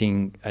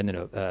visiting, I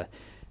don't know,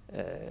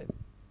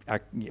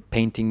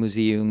 painting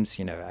museums.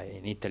 You know,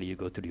 in Italy you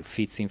go to the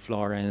Uffizi in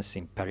Florence.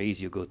 In Paris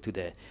you go to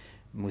the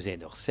Musée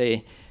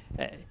d'Orsay.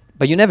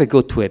 But you never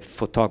go to a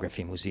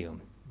photography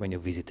museum when you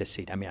visit a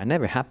city. I mean, it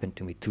never happened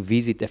to me to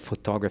visit a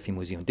photography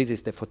museum. This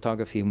is the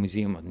photography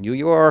museum of New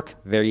York,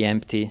 very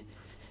empty.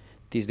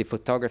 This is the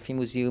photography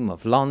museum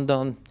of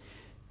London,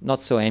 not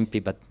so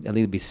empty, but a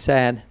little bit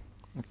sad.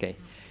 Okay.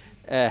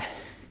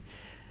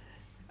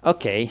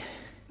 Okay,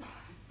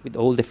 with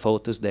all the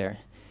photos there.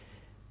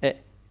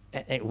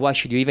 Why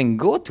should you even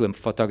go to a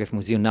photography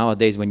museum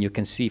nowadays when you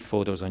can see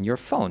photos on your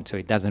phone? So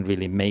it doesn't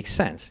really make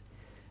sense.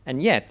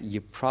 And yet,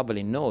 you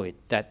probably know it,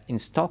 that in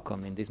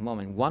Stockholm, in this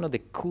moment, one of the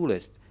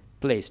coolest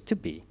places to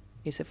be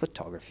is a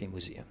photography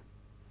museum.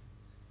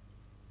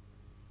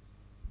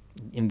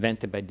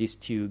 invented by these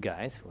two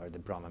guys, who are the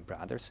Brahma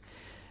brothers.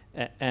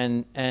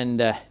 And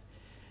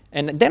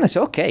then I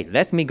said, okay,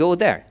 let me go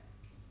there.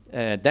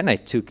 Then I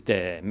took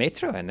the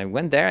metro and I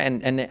went there,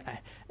 and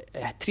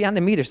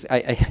 300 meters,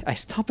 I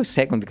stopped a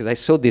second because I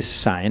saw this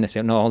sign. I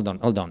said, no,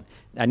 hold on.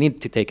 I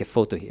need to take a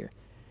photo here.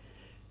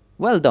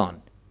 Well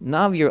done.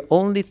 Now you're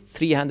only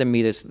 300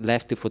 meters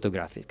left to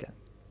Fotografica.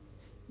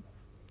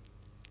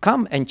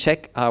 Come and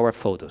check our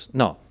photos.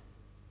 No.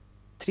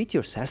 Treat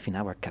yourself in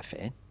our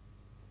cafe.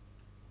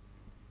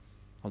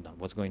 Hold on,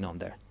 what's going on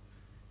there?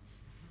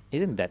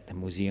 Isn't that a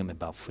museum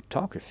about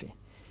photography?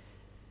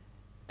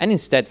 And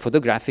instead,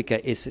 Fotografica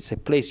is a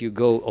place you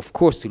go, of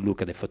course, to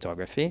look at the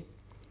photography,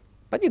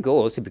 but you go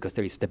also because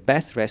there is the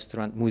best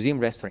restaurant, museum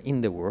restaurant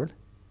in the world,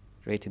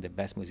 rated the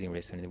best museum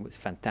restaurant in the world. It's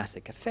a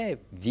fantastic cafe,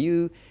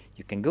 view,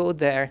 you can go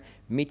there,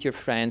 meet your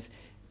friends.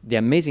 The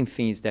amazing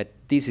thing is that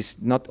this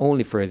is not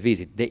only for a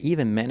visit, they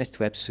even managed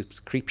to have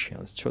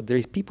subscriptions. So there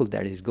is people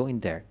that is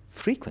going there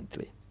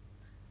frequently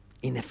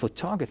in a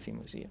photography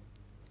museum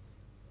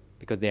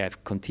because they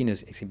have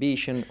continuous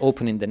exhibition,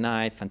 open in the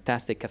night,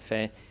 fantastic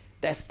cafe.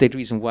 That's the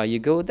reason why you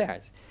go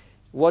there.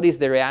 What is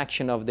the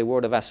reaction of the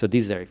world of art? So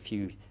these are a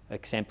few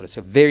examples.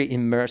 So very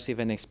immersive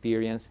an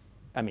experience.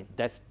 I mean,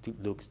 that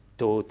looks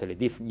totally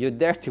different. You're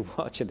there to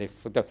watch the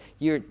photo.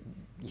 Here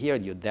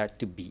you're there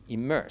to be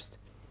immersed.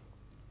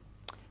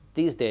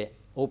 This is the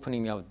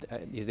opening of,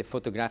 is the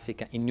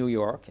Fotografica in New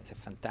York. It's a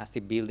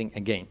fantastic building.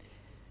 Again,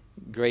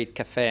 great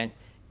cafe,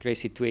 great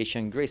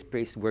situation, great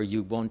space where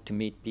you want to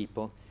meet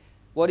people.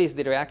 What is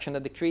the reaction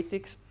of the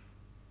critics?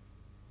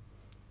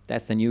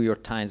 That's the New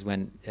York Times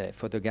when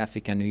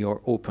Fotografica New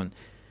York opened.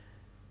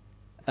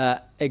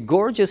 A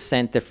gorgeous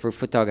center for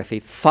photography,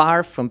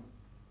 far from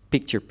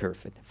picture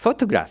perfect.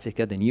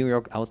 Fotografica, the New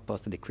York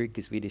outpost of the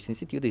Critics Swedish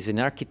Institute, is an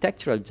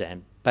architectural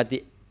gem, but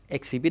the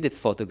exhibited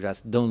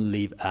photographs don't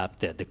live up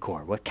to the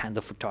decor. What kind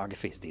of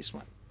photography is this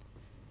one?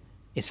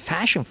 It's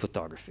fashion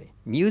photography,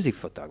 music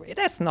photography.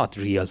 That's not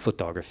real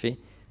photography,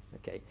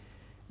 okay?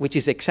 Which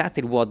is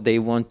exactly what they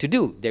want to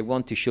do. They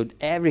want to show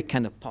every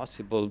kind of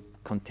possible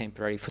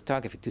contemporary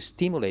photography to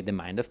stimulate the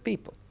mind of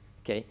people,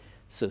 okay?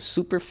 So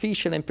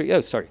superficial and,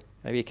 oh, sorry,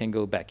 maybe I can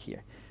go back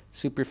here.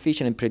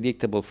 Superficial and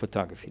predictable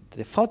photography.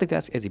 The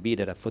photographs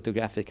exhibited at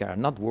Fotografica are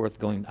not worth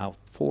going out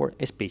for,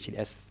 especially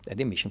as the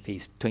admission fee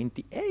is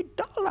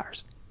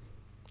 $28.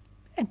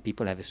 And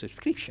people have a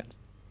subscription.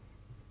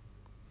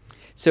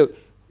 So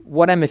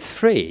what I'm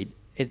afraid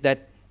is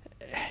that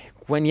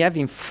when you have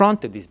in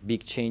front of these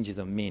big changes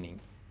of meaning,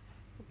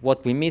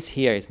 what we miss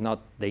here is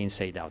not the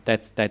inside out.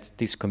 That's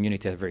this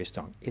community is very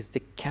strong. It's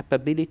the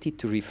capability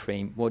to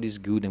reframe what is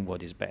good and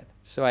what is bad.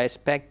 So I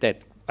expect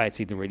that, I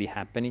see it already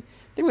happening,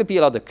 there will be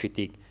a lot of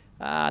critique.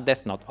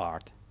 That's not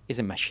art, it's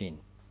a machine.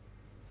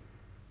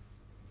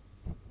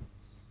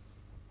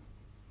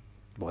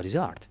 What is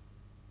art?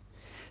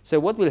 So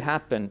what will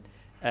happen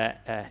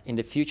in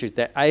the future is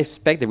that I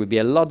expect there will be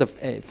a lot of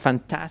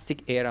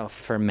fantastic era of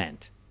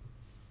ferment.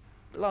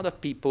 A lot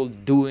of people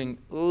doing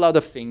a lot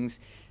of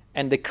things,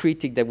 and the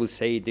critic that will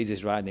say this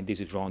is right and this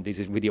is wrong, this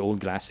is with the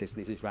old glasses,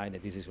 this is right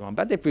and this is wrong.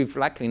 But if we're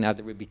lucky enough,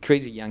 there will be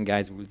crazy young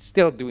guys who will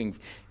still doing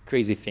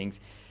crazy things.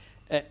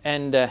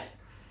 And I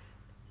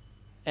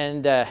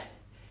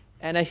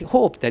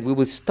hope that we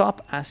will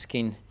stop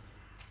asking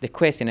the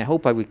question. I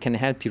hope can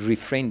help you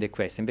reframe the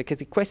question, because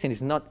the question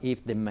is not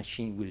if the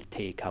machine will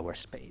take our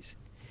space.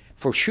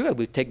 For sure, it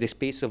will take the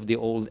space of the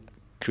old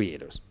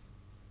creators.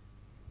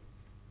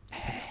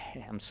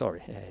 I'm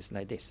sorry, it's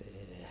like this.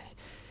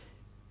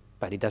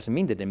 But it doesn't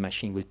mean that the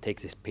machine will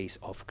take the space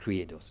of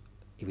creators.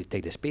 It will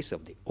take the space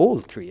of the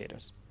old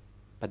creators.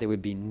 But there will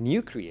be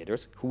new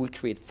creators who will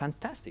create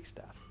fantastic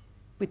stuff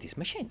with these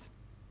machines.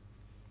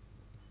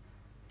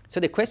 So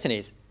the question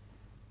is,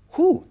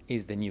 who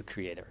is the new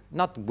creator?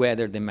 Not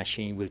whether the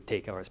machine will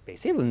take our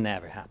space. It will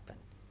never happen.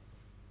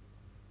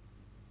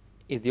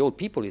 Is the old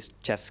people is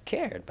just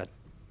scared, but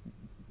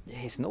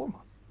it's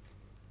normal.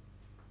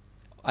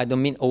 I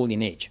don't mean old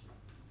in age.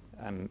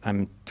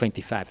 I'm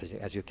 25,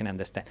 as you can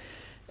understand.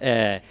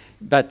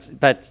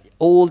 But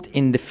old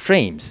in the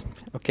frames,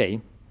 okay?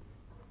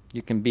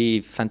 You can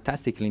be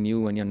fantastically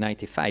new when you're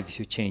 95 if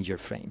you change your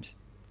frames.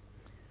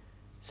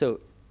 So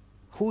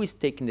who is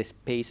taking the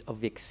space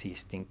of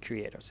existing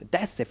creators?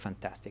 That's the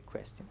fantastic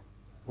question.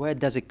 Where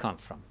does it come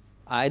from?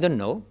 I don't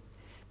know,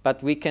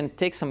 but we can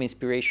take some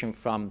inspiration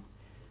from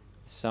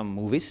some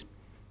movies,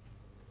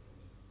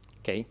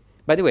 okay?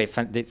 By the way,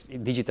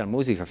 digital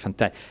movies are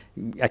fantastic.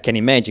 I can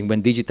imagine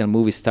when digital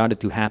movies started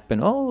to happen,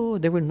 oh,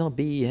 there will not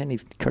be any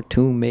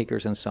cartoon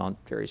makers and so on.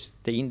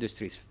 The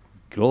industry is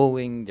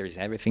growing, there's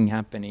everything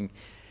happening.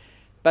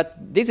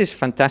 But this is a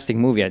fantastic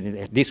movie.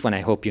 This one,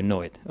 I hope you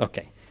know it.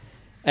 Okay.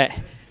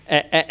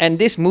 And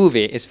this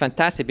movie is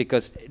fantastic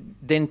because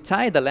the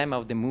entire dilemma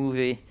of the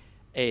movie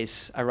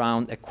is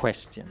around a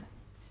question.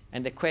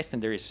 And the question,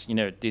 there is, you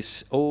know,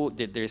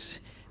 there's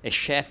a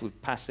chef who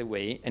passed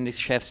away, and this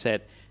chef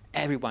said,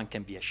 everyone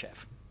can be a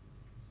chef.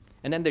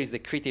 And then there's the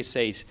critic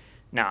says,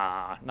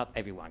 nah, not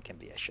everyone can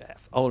be a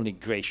chef. Only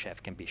great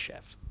chef can be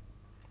chef.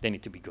 They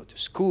need to go to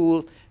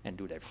school and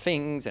do their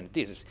things, and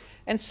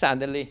and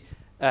suddenly,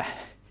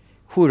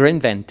 who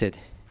reinvented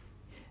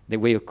the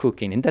way of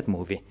cooking in that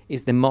movie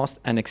is the most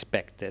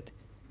unexpected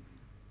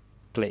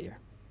player.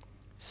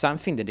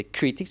 Something that the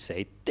critics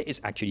say, this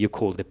actually you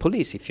call the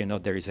police if you know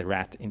there is a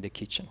rat in the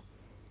kitchen.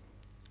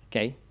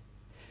 Okay?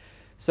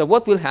 So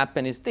what will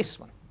happen is this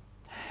one.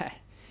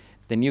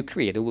 The new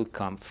creator will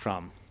come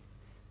from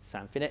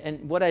something.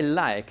 And what I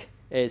like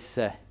is,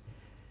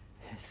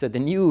 so the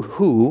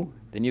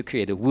new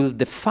creator will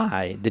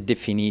defy the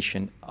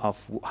definition of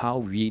how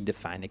we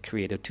define a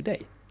creator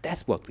today.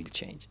 That's what will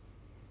change.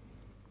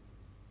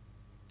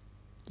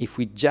 If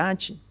we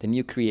judge the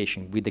new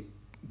creation with the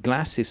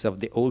glasses of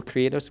the old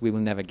creators, we will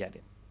never get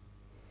it.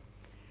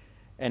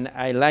 And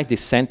I like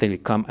this sentence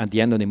that come at the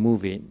end of the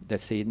movie that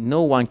says,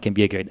 no one can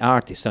be a great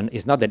artist. And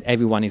it's not that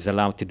everyone is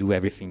allowed to do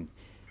everything,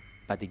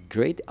 but a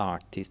great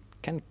artist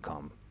can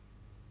come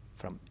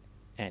from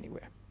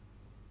anywhere.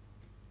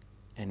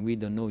 And we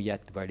don't know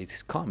yet where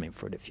it's coming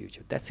for the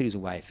future. That's the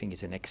reason why I think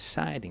it's an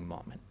exciting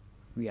moment.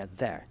 We are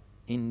there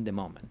in the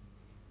moment.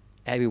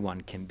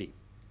 Everyone can be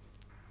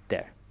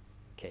there,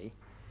 okay?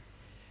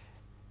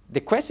 The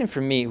question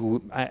for me,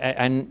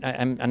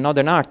 I'm not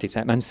an artist,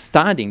 I'm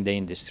studying the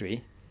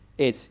industry,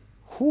 is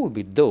who will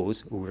be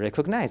those who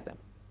recognize them?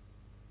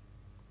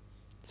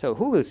 So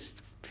who will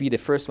be the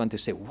first one to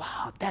say,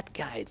 wow, that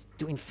guy is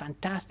doing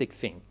fantastic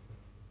thing?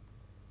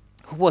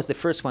 Who was the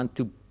first one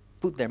to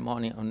put their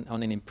money on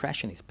an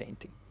impressionist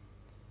painting?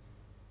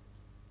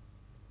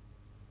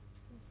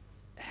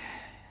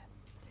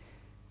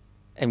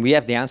 And we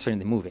have the answer in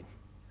the movie.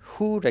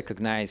 Who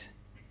recognized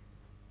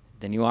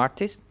the new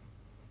artist?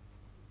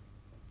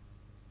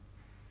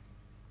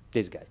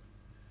 This guy.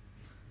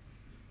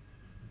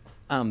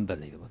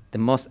 Unbelievable. The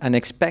most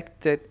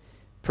unexpected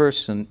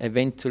person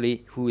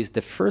eventually who is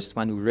the first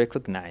one who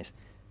recognized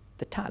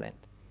the talent.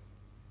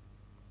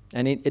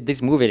 And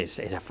this movie is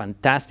a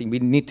fantastic, we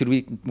need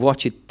to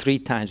watch it 3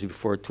 times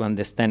before to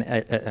understand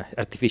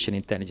artificial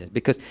intelligence,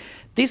 because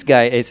this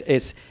guy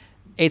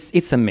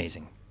it's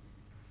amazing.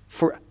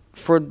 For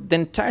the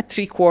entire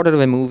 3/4 of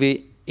the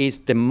movie is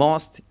the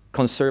most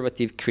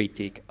conservative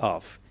critic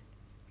of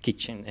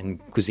kitchen and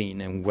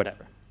cuisine and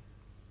whatever.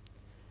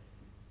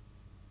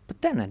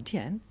 But then at the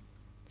end,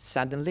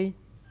 suddenly,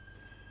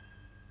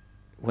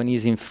 when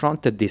he's in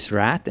front of this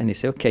rat and he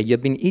says, okay,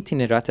 you've been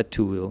eating a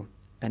ratatouille,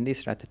 and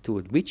this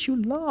ratatouille, which you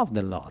loved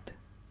a lot.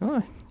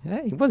 Oh,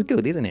 yeah, it was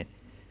good, isn't it?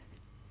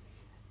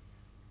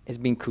 It's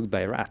been cooked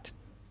by a rat.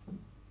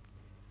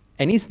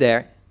 And he's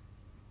there.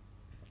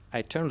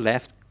 I turn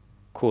left,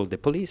 call the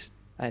police.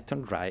 I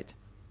turn right.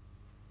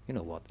 You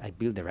know what? I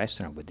build a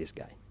restaurant with this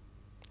guy.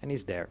 And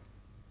he's there.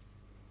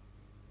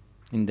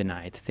 In the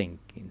night,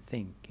 thinking,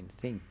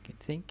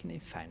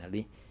 and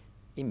finally,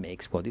 he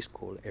makes what is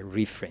called a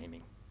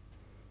reframing.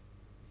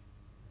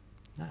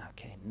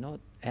 Okay, not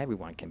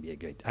everyone can be a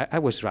great. I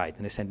was right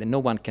in the sense that no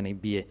one can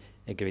be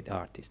a great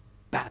artist.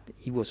 But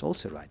he was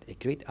also right. A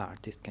great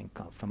artist can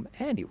come from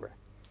anywhere.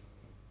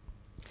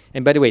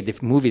 And by the way, the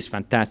movie is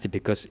fantastic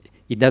because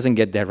it doesn't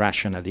get there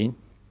rationally.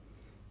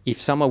 If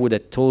someone would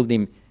have told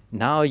him,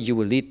 now you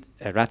will eat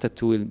a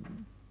ratatouille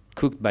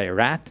cooked by a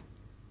rat,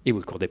 he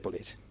would call the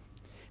police.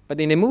 But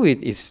in the movie,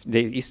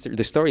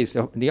 the story is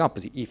the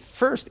opposite. He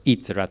first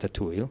eats the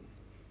ratatouille,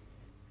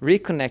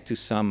 reconnect to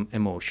some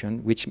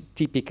emotion, which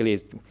typically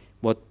is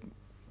what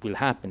will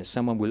happen.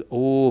 Someone will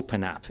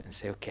open up and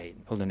say, okay,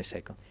 hold on a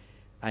second.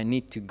 I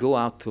need to go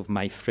out of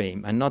my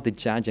frame. I'm not the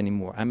judge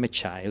anymore. I'm a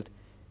child.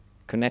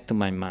 Connect to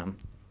my mom.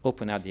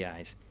 Open up the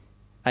eyes.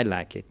 I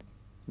like it.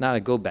 Now I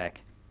go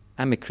back.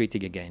 I'm a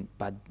critic again,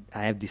 but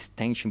I have this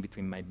tension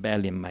between my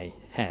belly and my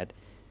head.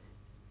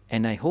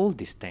 And I hold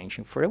this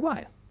tension for a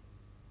while.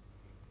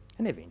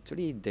 And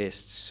eventually, this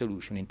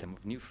solution in terms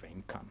of new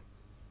frame come.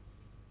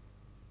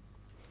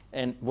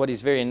 And what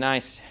is very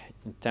nice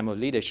in terms of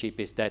leadership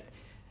is that,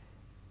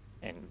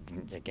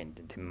 and again,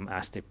 the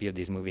masterpiece of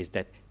this movie is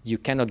that you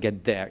cannot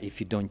get there if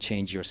you don't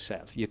change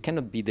yourself. You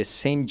cannot be the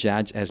same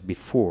judge as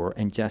before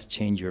and just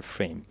change your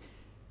frame.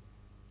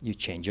 You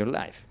change your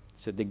life.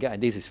 So the guy,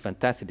 this is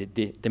fantastic.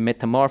 The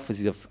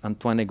metamorphosis of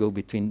Antoine Ego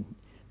between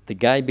the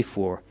guy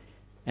before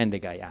and the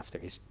guy after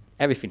is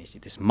everything is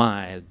the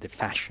smile, the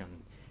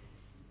fashion,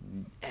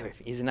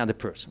 everything is another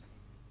person.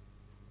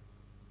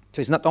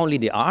 So it's not only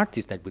the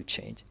artist that will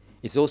change,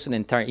 it's also the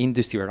entire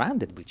industry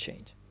around that will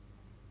change.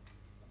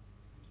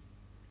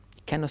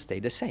 It cannot stay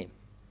the same.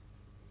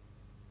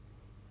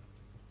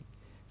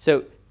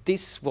 So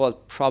this is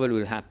what probably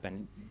will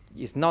happen.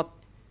 It's not,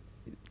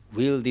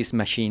 will this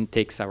machine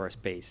take our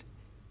space?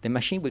 The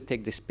machine will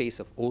take the space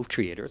of all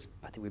creators,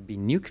 but there will be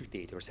new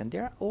creators, and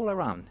they're all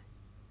around.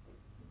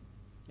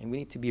 And we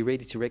need to be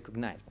ready to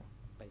recognize them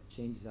by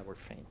changing our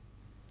frame.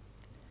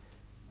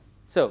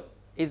 So,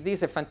 is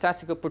this a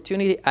fantastic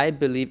opportunity? I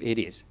believe it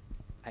is.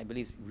 I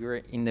believe we're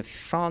in the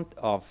front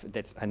of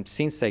that. And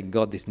since I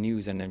got this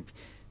news,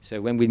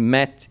 so when we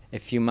met a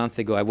few months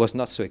ago, I was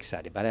not so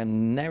excited, but I've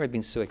never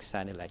been so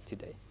excited like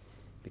today,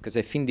 because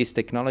I think this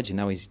technology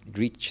now has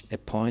reached a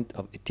point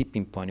of a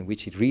tipping point in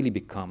which it really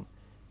becomes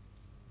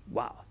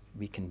wow,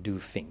 we can do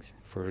things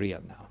for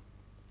real now.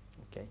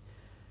 Okay,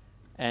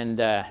 and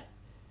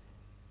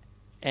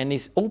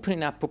it's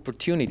opening up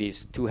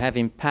opportunities to have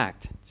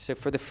impact. So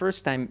for the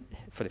first time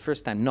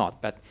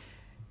not, but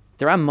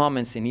there are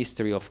moments in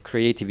history of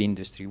creative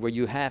industry where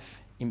you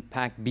have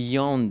impact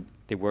beyond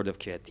the world of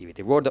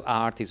creativity. The world of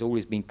art has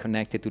always been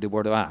connected to the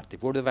world of art, the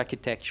world of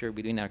architecture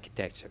within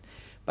architecture.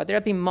 But there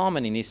have been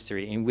moments in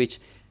history in which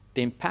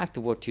the impact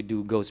of what you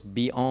do goes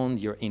beyond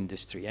your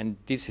industry. And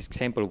this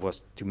example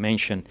was to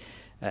mention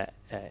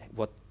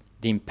what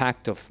the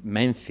impact of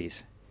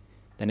Memphis.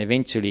 Then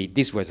eventually,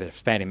 this was an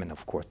experiment,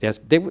 of course.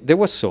 They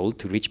were sold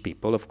to rich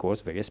people, of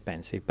course, very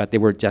expensive, but they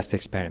were just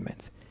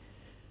experiments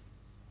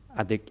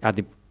at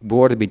the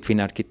border between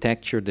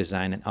architecture,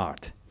 design, and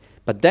art.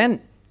 But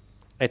then,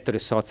 Ettore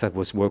Sozza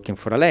was working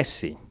for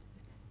Alessi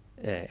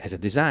as a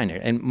designer,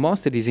 and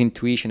most of this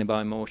intuition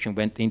about emotion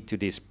went into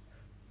this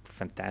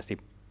fantastic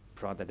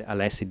product that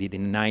Alessi did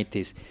in the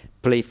 90s,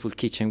 playful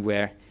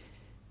kitchenware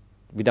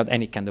without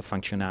any kind of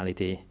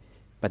functionality,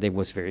 but it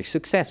was very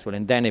successful.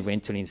 And then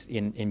eventually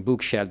in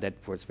bookshelf,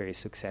 that was very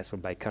successful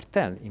by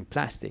Cartel in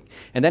plastic.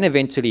 And then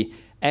eventually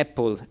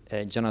Apple,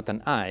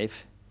 Jonathan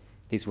Ive,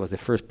 this was the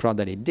first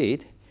product he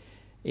did.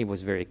 It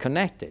was very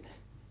connected.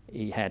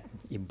 He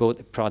bought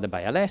a product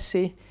by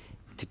Alessi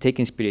to take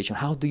inspiration.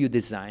 How do you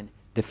design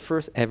the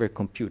first ever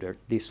computer,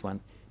 this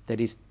one,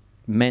 that is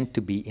meant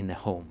to be in a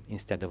home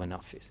instead of an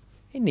office?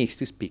 It needs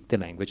to speak the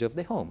language of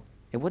the home.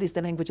 And what is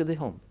the language of the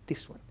home?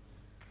 This one.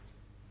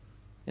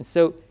 And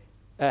so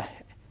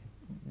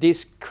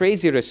this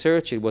crazy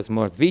research, it was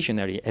more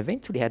visionary,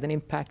 eventually had an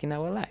impact in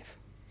our life.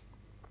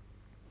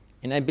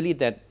 And I believe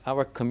that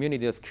our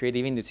community of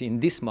creative industry in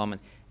this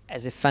moment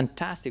has a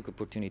fantastic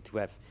opportunity to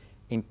have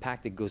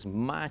impact that goes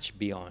much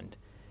beyond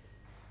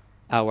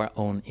our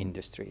own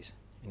industries,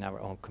 in our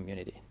own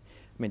community.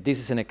 I mean, this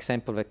is an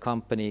example of a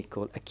company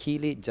called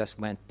Akili, just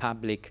went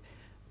public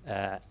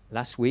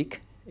last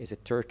week. It's a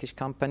Turkish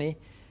company.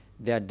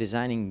 They are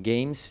designing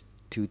games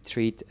to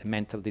treat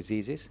mental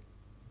diseases.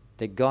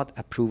 They got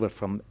approval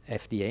from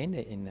FDA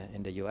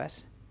in the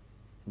US.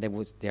 They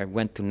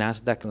went to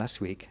NASDAQ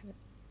last week,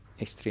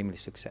 extremely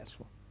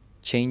successful,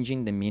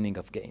 changing the meaning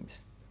of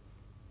games.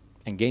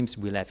 And games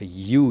will have a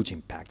huge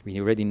impact. We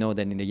already know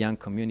that in the young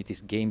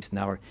communities, games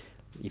now,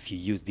 if you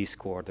use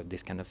Discord or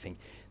this kind of thing,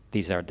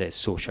 these are the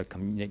social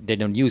community. They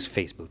don't use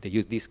Facebook, they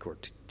use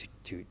Discord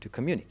to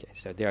communicate.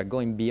 So they are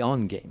going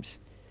beyond games.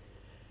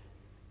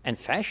 And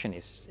fashion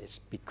is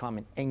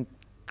becoming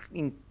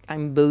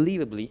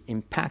unbelievably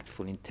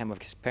impactful in terms of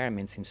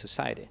experiments in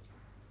society.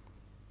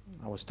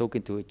 I was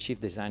talking to a chief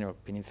designer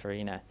of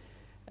Pininfarina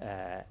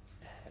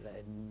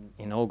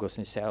in August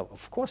and said, oh,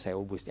 of course I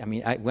always,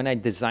 when I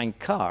design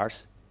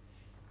cars,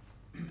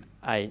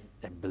 I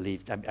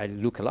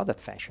look a lot at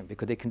fashion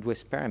because they can do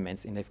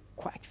experiments in a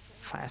quite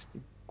fast,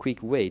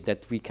 quick way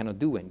that we cannot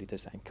do when we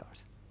design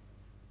cars.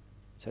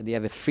 So they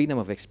have a freedom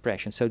of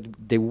expression. So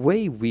the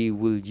way we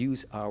will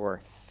use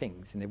our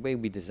things and the way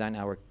we design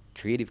our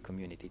creative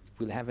community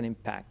will have an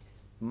impact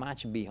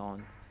much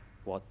beyond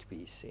what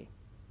we see.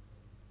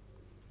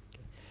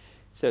 Okay.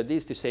 So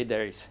this to say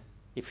there is,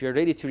 if you're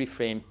ready to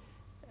reframe,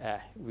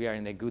 we are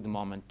in a good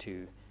moment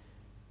to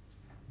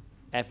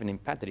have an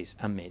impact that is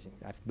amazing.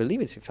 I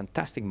believe it's a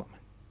fantastic moment.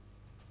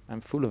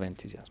 I'm full of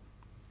enthusiasm.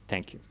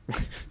 Thank you.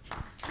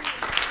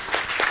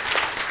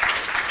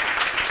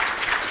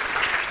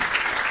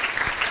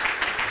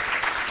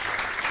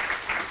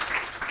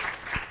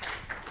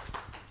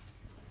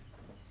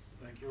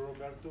 Thank you,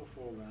 Roberto,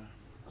 for the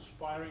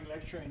inspiring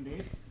lecture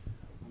indeed.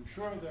 I'm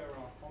sure there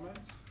are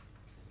comments.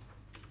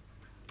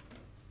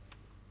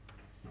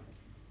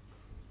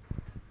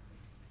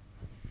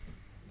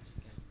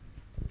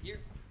 Here.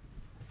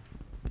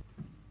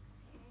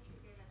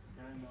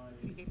 Can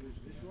I use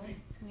this one?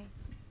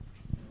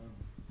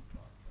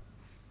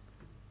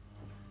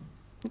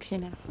 Üks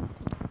inimene.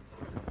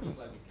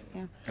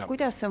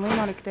 Kuidas on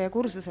võimalik teie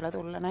kursusele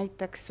tulla,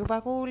 näiteks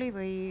suvekooli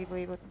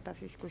või võtta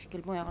siis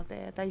kuskil mujal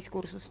teie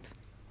täiskursust?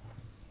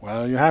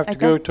 Well, you have to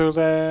go to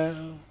the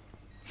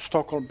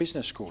Stockholm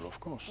Business School, of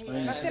course.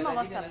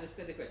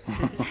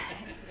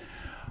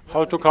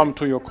 How to come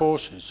to your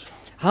courses?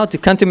 How to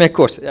come to my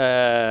course?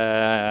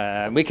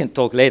 We can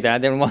talk later. I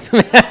don't want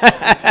to.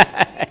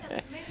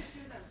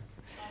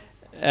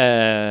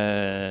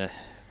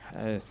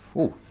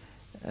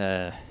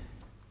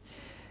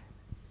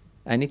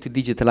 I need to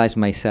digitalize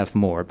myself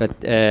more,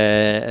 but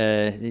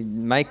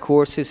my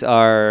courses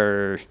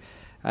are.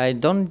 I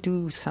don't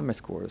do summer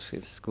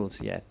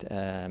schools yet,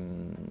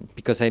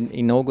 because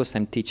in August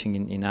I'm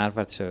teaching in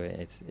Harvard, so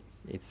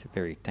it's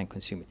very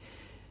time-consuming.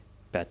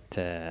 But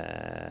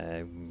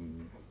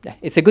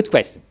it's a good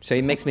question, so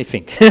it makes me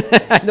think.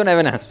 I don't have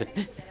an answer.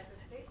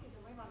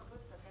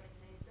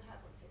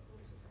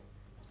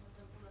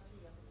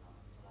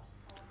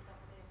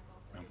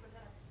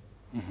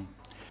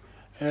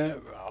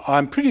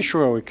 I'm pretty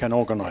sure we can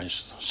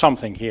organize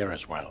something here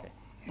as well.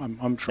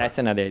 I'm sure. That's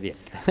another idea.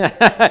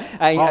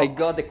 I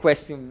got the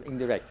question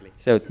indirectly.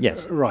 So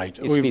yes, right.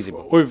 It's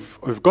feasible.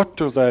 We've got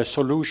to the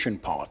solution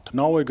part.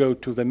 Now we go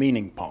to the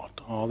meaning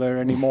part. Are there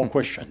any more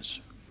questions?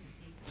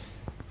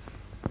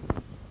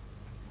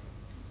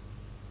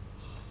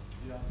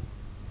 Yeah.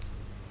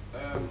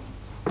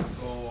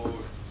 So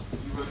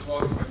you were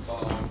talking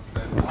about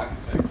that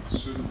architects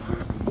shouldn't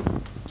listen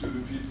to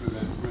the people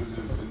that will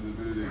live in the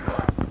building.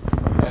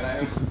 And I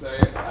have to say,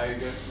 I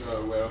guess you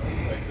are aware of the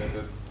fact that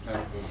that's kind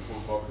of a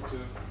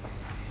provocative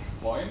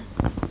point.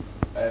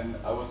 And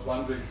I was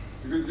wondering,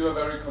 because you are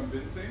very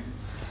convincing,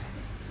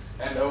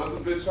 and I was a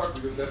bit shocked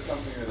because that's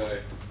something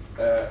that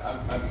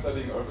I'm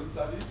studying urban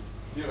studies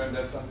here, and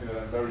that's something that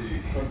I'm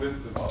very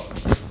convinced about.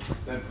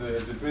 That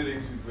the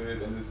buildings we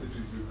build and the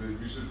cities we build,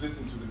 we should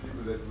listen to the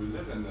people that will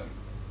live in them.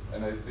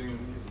 And I think,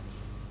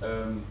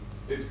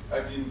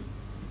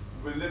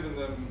 we'll live in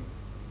them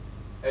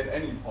at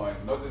any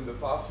point, not in the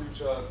far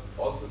future,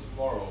 also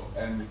tomorrow.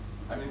 And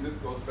I mean, this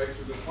goes back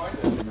to the point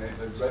that you made,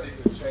 that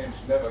radical change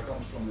never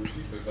comes from the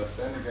people. But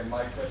then again,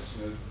 my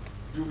question is,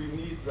 do we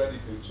need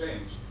radical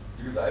change?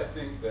 Because I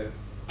think that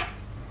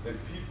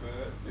people,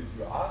 if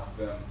you ask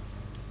them,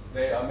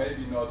 they are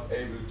maybe not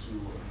able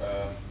to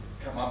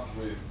come up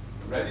with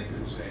radical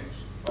change.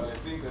 But I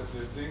think that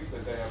the things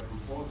that they are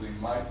proposing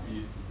might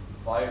be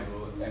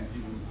viable and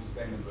even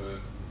sustainable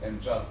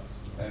and just.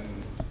 And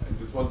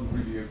this wasn't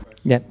really a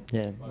question.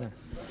 Yeah.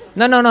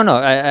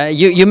 No.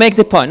 You make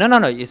the point.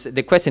 No. It's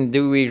the question: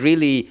 do we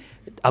really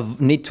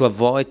need to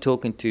avoid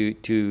talking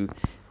to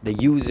the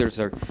users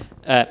or?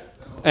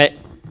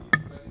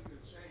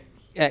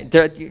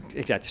 Exactly.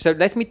 So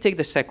let me take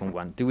the second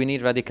one. Do we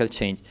need radical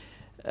change?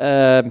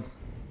 That's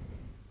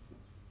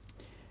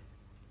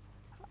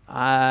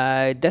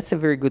a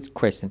very good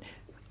question.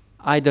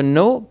 I don't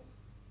know,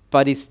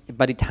 but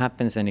it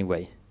happens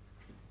anyway.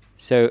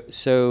 So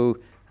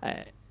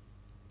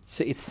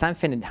it's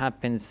something that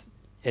happens,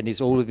 and it's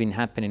always been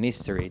happening in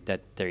history,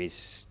 that there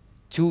is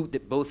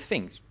both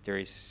things. There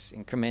is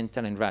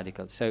incremental and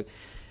radical. So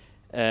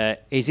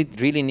is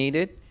it really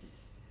needed?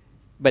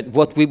 But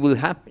what we will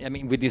happen, I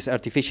mean, with this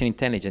artificial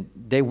intelligence,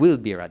 there will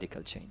be a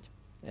radical change.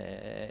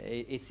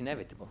 It's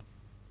inevitable.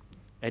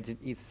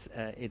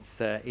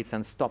 It's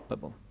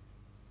unstoppable.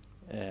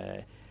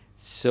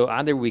 So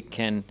either we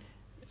can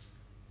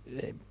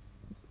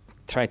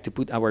try to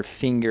put our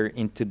finger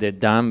into the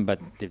dam, but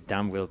the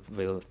dam will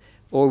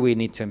or we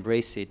need to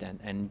embrace it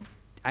and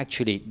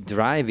actually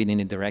drive it in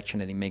a direction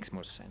that it makes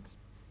more sense.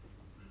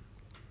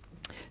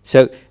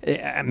 So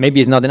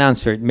maybe it's not an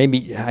answer.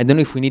 Maybe, I don't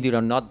know if we need it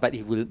or not, but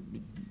it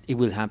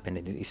will happen.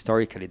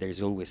 Historically, there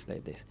is always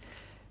like this.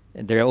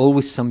 And there are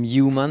always some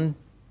human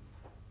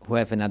who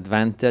have an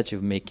advantage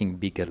of making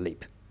bigger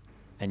leap.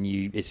 And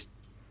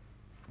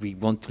we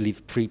want to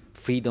leave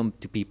freedom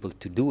to people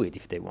to do it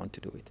if they want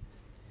to do it.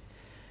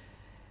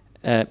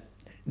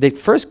 The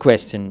first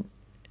question,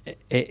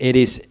 it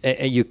is,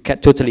 you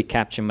totally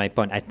capture my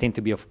point. I tend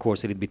to be, of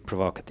course, a little bit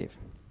provocative.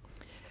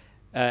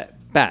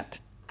 But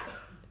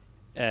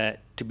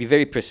to be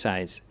very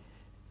precise,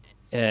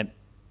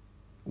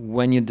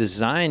 when you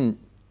design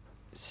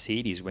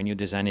cities, when you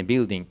design a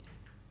building,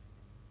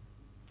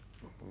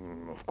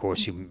 of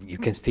course, you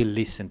can still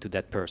listen to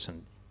that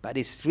person. But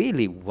it's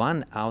really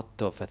 1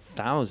 out of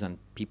 1,000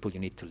 people you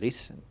need to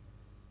listen.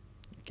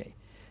 Okay,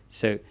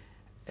 so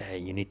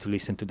you need to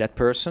listen to that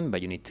person,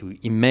 but you need to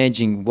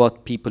imagine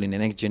what people in the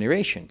next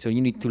generation. So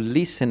you need to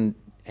listen,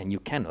 and you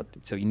cannot.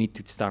 So you need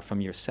to start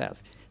from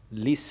yourself.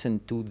 Listen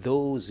to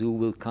those who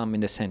will come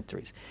in the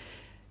centuries.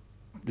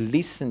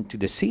 Listen to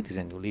the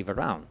citizens who live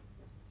around.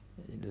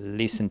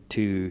 Listen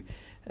to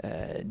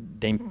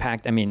the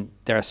impact. I mean,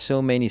 there are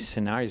so many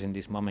scenarios in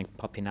this moment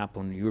popping up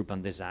on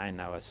urban design.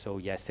 I saw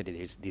yesterday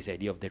there's this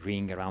idea of the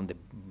ring around the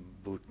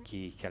Burj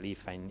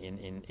Khalifa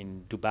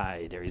in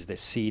Dubai. There is the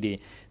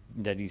city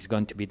that is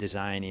going to be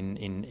designed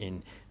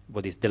in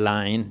what is the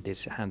line,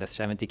 this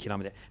 170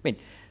 kilometers. I mean,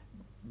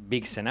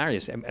 big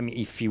scenarios. I mean,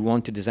 if you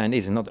want to design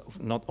this,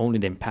 not only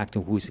the impact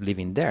of who's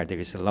living there, there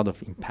is a lot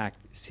of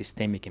impact,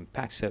 systemic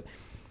impact. So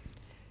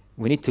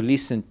we need to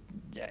listen.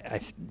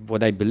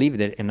 What I believe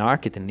that an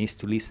architect needs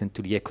to listen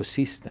to the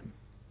ecosystem,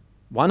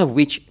 one of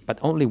which, but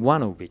only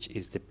one of which,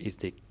 is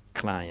the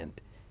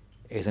client.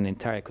 Is an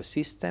entire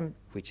ecosystem,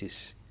 which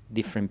is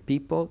different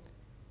people,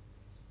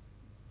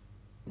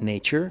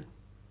 nature,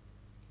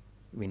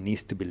 which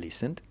needs to be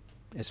listened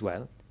as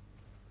well,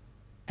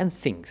 and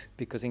things,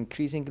 because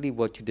increasingly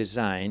what you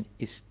design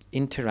is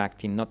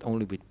interacting not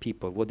only with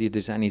people. What you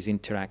design is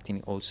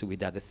interacting also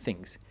with other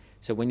things.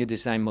 So when you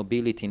design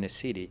mobility in a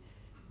city,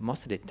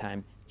 most of the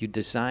time you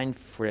design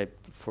for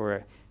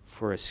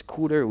a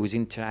scooter who's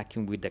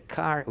interacting with the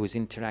car, who's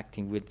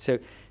interacting with, so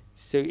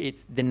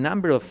it's the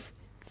number of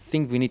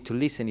things we need to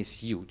listen is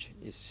huge.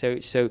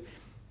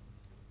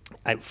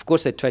 Of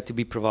course I try to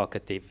be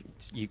provocative,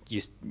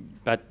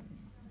 but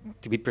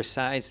to be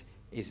precise,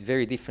 it's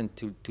very different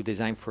to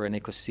design for an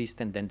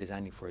ecosystem than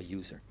designing for a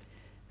user.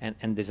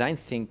 And design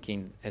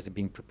thinking, as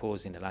been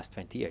proposed in the last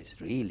 20 years,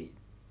 really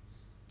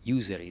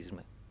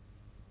userism.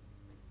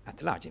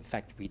 at large. In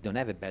fact, we don't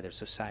have a better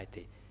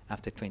society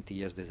after 20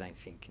 years design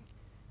thinking.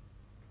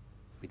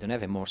 We don't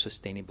have a more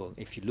sustainable,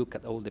 if you look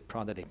at all the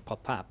products that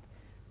pop up,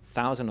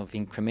 thousands of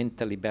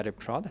incrementally better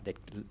products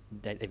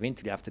that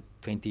eventually after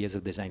 20 years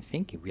of design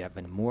thinking, we have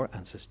a more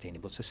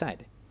unsustainable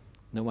society.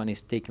 No one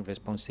is taking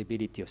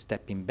responsibility of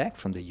stepping back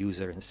from the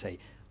user and say,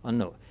 oh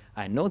no,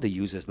 I know the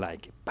users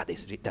like it, but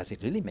does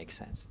it really make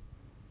sense?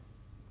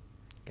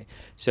 Okay.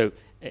 So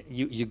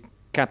you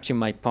capture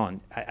my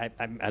point.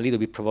 I'm a little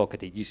bit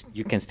provocative.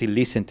 You can still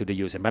listen to the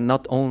user, but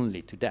not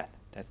only to that.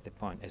 That's the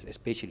point,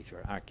 especially if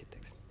you're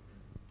architects.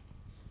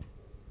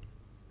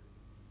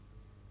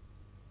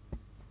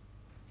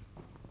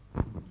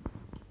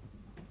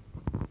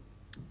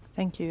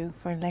 Thank you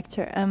for the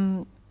lecture.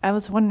 I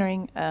was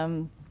wondering,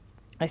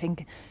 I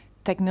think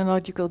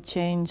technological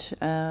change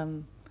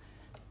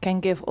can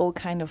give all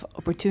kind of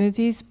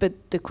opportunities,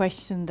 but the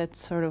question that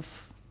sort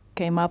of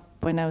came up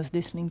when I was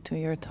listening to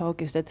your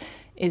talk is that,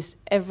 is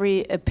every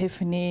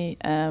epiphany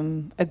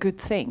a good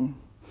thing?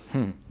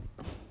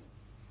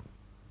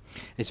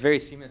 It's very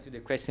similar to the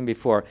question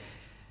before.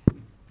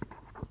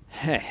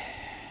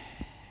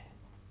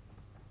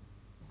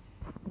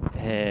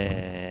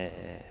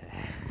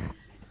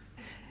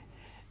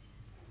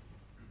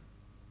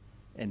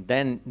 And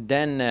then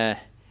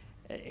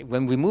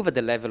when we move at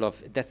the level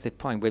of, that's the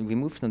point, when we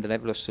move from the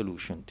level of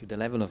solution to the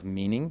level of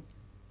meaning,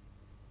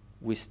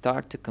 we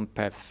start to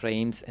compare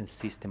frames and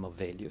system of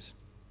values.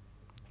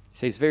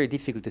 So it's very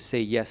difficult to say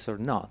yes or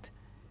not.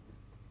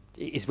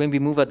 It's when we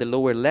move at the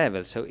lower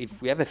level. So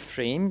if we have a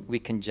frame, we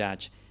can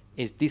judge,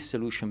 is this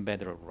solution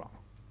better or wrong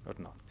or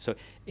not? So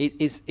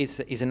is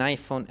an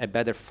iPhone a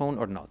better phone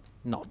or not?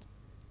 Not.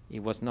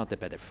 It was not a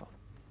better phone,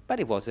 but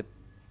it was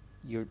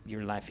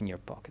your life in your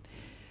pocket.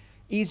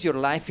 Is your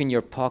life in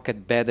your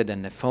pocket better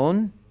than a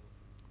phone?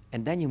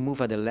 And then you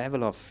move at the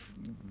level of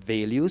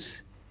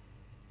values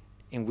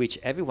in which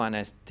everyone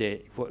has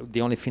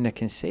the only thing I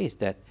can say is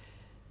that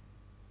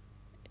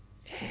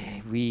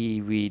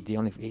the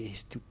only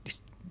is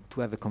to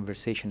have a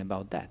conversation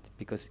about that,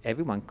 because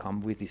everyone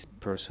comes with this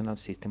personal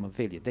system of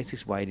value. This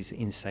is why it is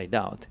inside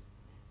out.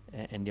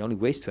 And the only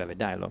way is to have a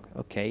dialogue.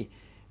 Okay,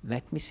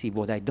 let me see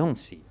what I don't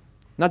see.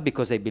 Not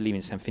because I believe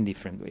in something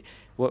different.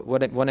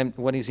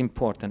 What is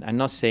important, I'm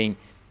not saying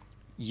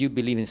you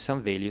believe in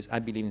some values, I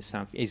believe in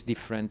something, it's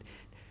different.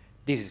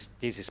 This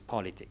is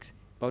politics.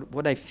 But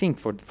what I think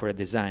for a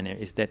designer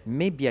is that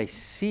maybe I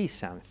see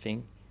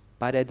something,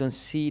 but I don't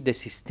see the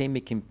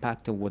systemic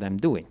impact of what I'm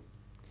doing.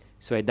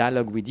 So a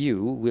dialogue with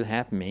you will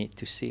help me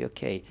to see,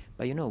 okay,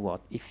 but you know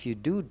what, if you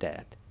do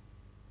that,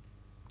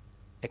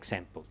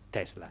 example,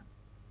 Tesla,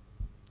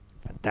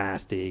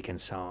 fantastic and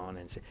so on,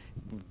 and so,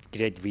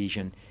 great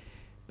vision.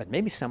 But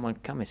maybe someone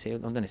come and say,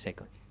 hold on a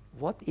second,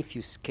 what if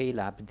you scale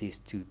up this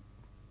to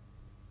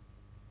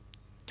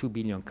 2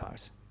 billion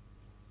cars?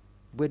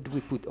 Where do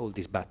we put all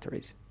these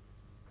batteries?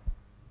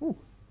 Ooh,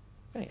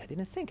 hey, I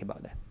didn't think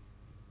about that.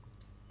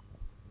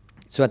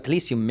 So at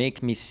least you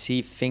make me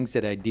see things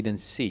that I didn't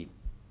see.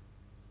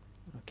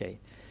 Okay,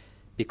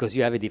 because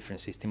you have a different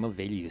system of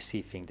value, you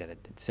see things that I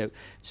did.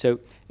 So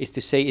it's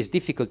to say, it's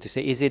difficult to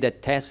say, is it a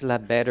Tesla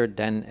better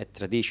than a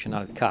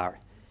traditional car?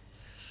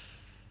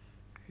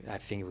 I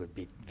think it would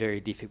be very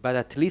difficult, but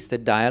at least the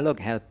dialogue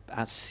helps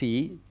us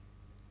see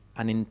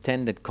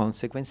unintended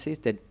consequences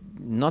that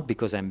not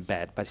because I'm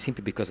bad, but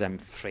simply because I'm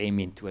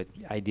framing to it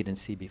I didn't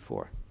see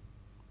before.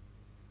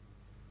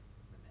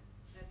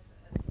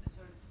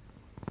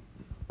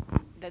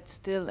 That's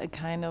still a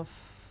kind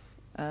of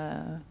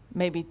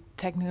maybe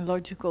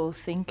technological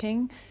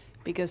thinking,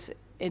 because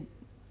it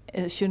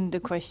shouldn't the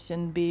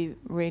question be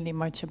really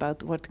much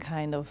about what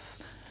kind of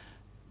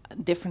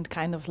different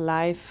kind of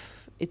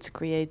life it's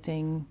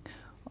creating,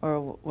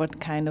 or what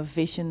kind of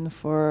vision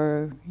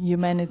for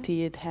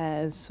humanity it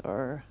has,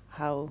 or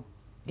how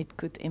it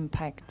could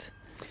impact.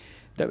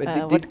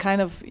 What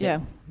kind of, yeah,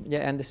 I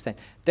understand.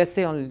 That's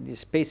the only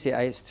space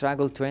I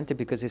struggle to enter,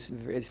 because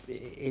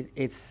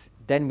it's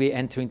then we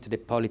enter into the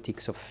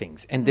politics of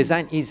things, and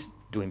design is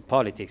doing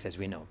politics, as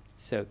we know.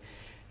 So,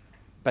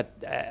 but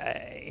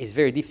it's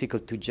very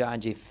difficult to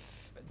judge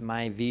if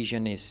my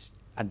vision is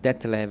at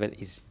that level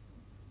is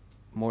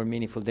more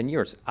meaningful than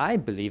yours. I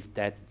believe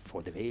that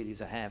for the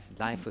values I have,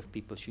 life of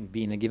people should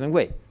be in a given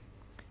way,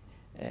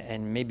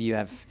 and maybe you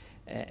have.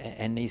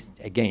 And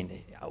again,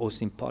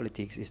 also in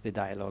politics, is the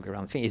dialogue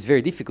around things. It's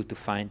very difficult to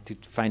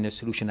find a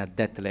solution at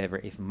that level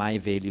if my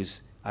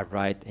values are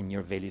right and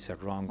your values are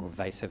wrong, or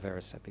vice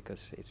versa,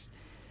 because it's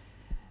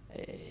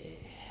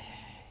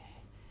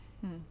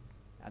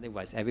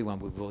otherwise everyone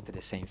will vote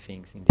the same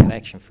things in the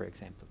election, for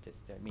example.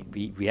 I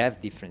mean, we have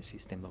different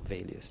system of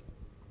values.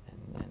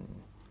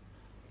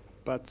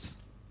 But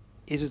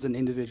is it an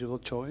individual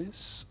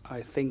choice?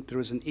 I think there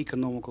is an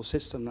economical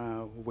system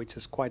now which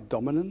is quite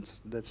dominant.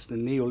 That's the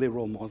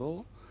neoliberal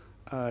model.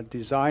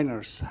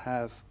 Designers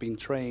have been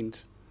trained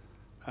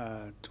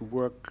to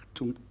work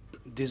to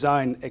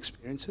design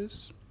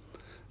experiences.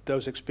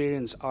 Those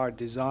experiences are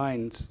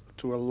designed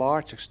to a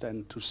large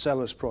extent to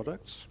sell as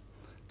products,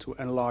 to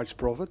enlarge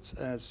profits.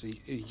 As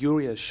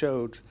Yuria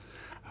showed,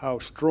 how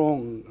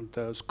strong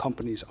those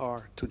companies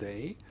are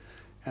today.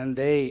 And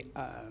they,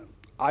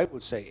 I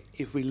would say,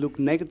 if we look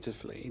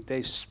negatively,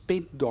 they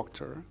spin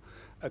doctor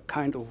a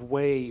kind of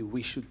way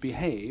we should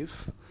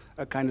behave,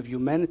 a kind of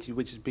humanity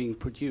which is being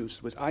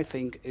produced, which I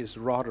think is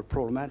rather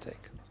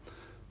problematic.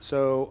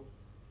 So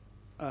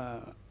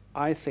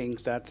I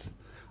think that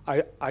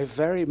I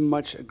very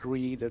much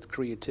agree that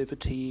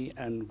creativity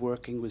and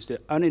working with the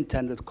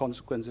unintended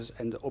consequences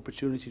and the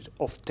opportunities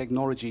of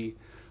technology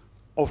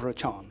offer a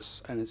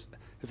chance, and it's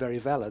very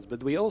valid.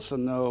 But we also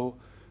know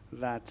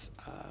that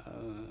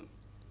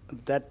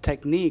that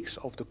techniques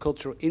of the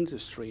cultural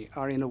industry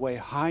are in a way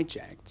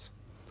hijacked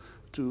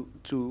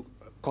to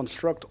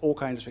construct all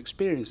kinds of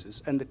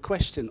experiences. And the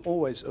question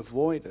always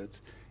avoided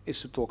is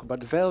to talk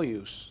about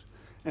values.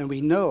 And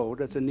we know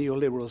that the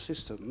neoliberal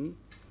system,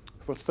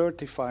 for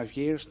 35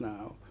 years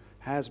now,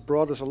 has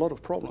brought us a lot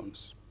of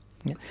problems.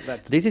 Yeah.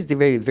 This is the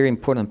very, very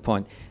important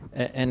point.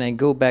 And I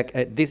go back,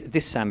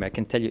 this summer, I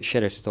can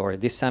share a story.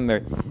 This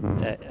summer,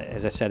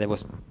 as I said, I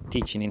was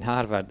teaching in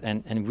Harvard,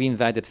 and we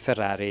invited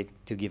Ferrari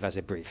to give us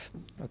a brief,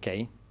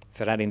 okay?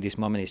 Ferrari in this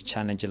moment is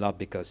challenged a lot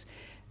because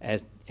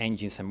as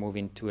engines are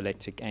moving to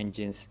electric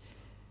engines,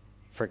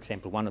 for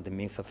example, one of the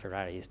myths of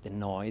Ferrari is the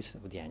noise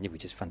of the engine,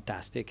 which is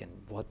fantastic, and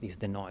what is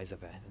the noise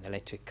of an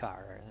electric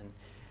car,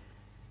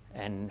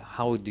 and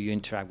how do you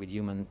interact with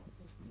human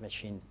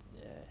machine?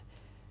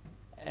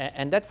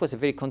 And that was a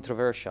very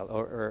controversial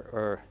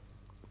or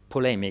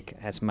polemic,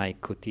 as my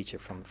co-teacher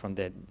from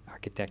the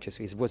architecture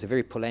says. It was a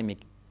very polemic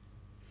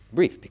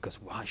brief, because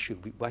why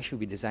should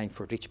we design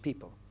for rich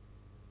people?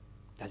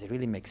 Does it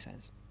really make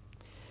sense?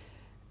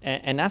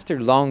 And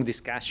after long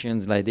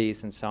discussions like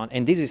this and so on,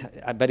 and this is,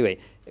 by the way,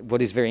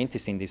 what is very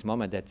interesting in this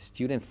moment, that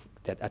students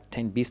that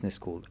attend business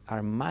school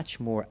are much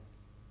more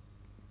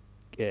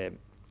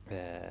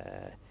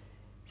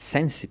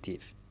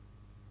sensitive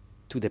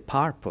to the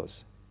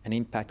purpose and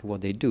impact of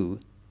what they do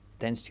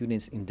than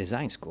students in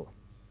design school.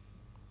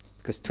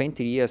 Because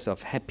 20 years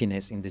of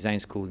happiness in design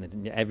school,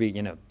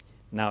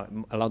 now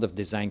a lot of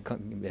design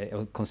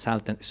a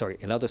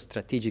lot of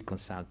strategic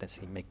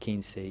consultancy,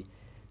 McKinsey,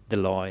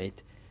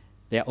 Deloitte,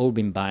 they've all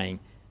been buying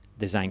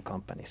design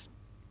companies,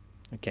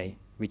 okay?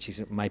 Which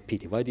is my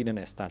pity. Why didn't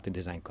I start a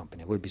design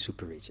company? I would be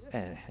super rich.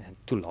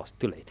 Too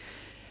late.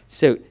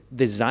 So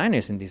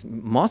designers in this,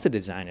 most of the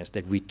designers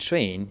that we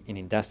train in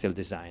industrial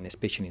design,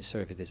 especially in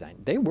service design,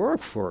 they work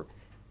for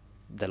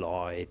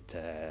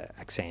Deloitte,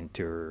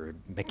 Accenture,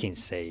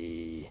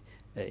 McKinsey,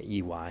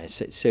 EY.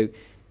 So,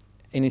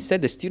 and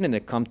instead the students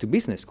that come to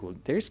business school,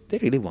 they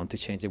really want to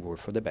change the world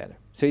for the better.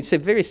 So it's a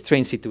very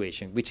strange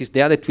situation, which is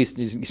the other twist.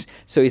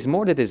 So it's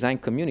more the design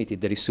community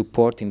that is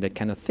supporting that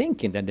kind of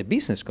thinking than the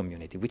business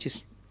community, which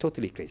is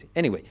totally crazy.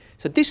 Anyway,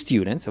 so these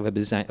students of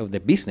the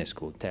business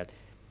school tell,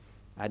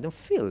 I don't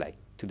feel like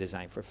to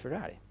design for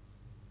Ferrari.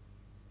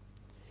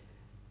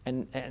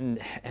 And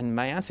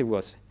my answer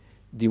was,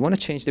 do you want to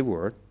change the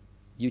world?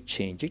 You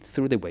change it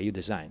through the way you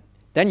design.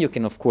 Then you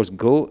can, of course,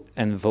 go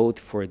and vote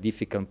for a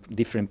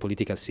different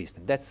political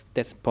system.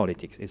 That's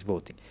politics, is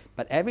voting.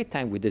 But every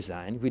time we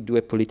design, we do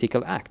a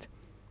political act.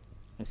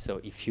 And so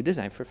if you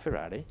design for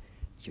Ferrari,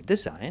 you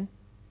design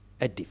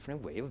a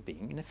different way of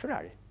being in a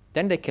Ferrari.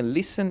 Then they can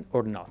listen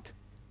or not,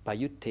 but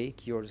you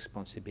take your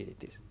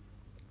responsibilities.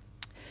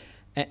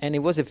 And it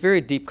was a very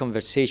deep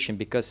conversation,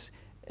 because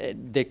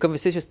the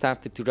conversation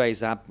started to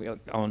rise up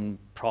on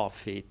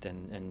profit,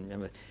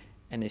 and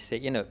they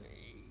say,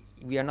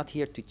 we are not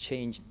here to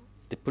change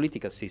the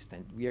political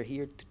system. We are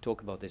here to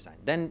talk about design.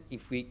 Then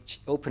if we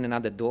open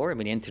another door,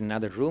 we enter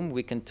another room,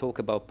 we can talk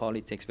about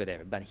politics,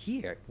 whatever. But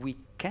here, we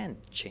can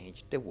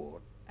change the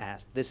world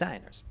as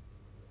designers.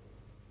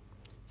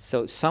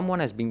 So someone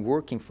has been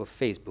working for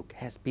Facebook,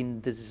 has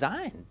been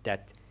designed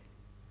that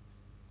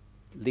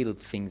little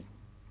things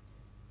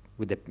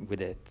with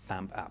a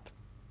thumb up.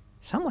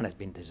 Someone has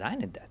been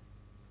designing that.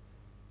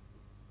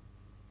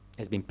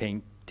 Has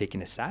been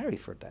taking a salary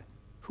for that.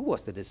 Who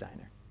was the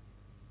designer?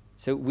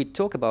 So we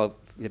talk about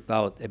what's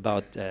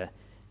the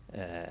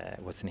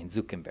name,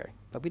 Zuckerberg,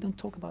 but we don't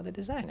talk about the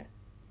designer.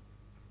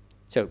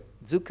 So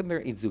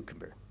Zuckerberg is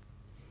Zuckerberg.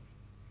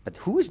 But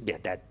who is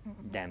that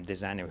damn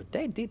designer?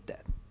 They did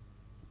that.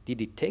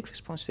 Did he take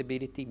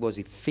responsibility? Was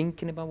he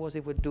thinking about what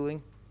he was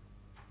doing?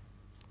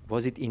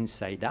 Was it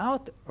inside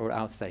out or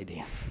outside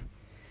in?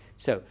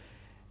 So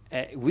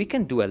we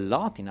can do a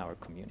lot in our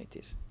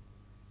communities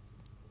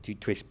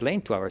to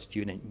explain to our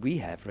students we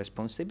have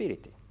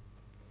responsibility.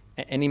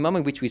 And in the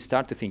moment in which we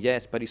start to think,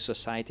 yes, but it's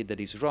society that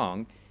is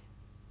wrong,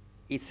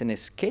 it's an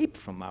escape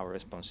from our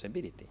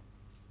responsibility.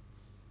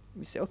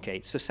 We say,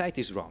 okay,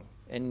 society is wrong,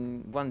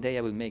 and one day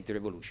I will make the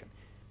revolution.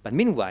 But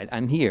meanwhile,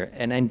 I'm here,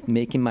 and I'm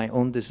making my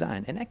own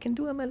design, and I can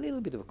do a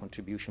little bit of a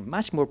contribution,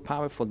 much more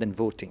powerful than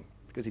voting,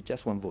 because it's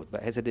just one vote.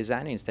 But as a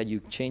designer, instead,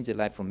 you change the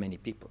life of many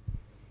people.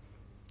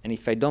 And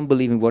if I don't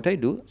believe in what I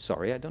do,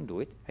 sorry, I don't do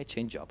it. I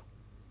change job.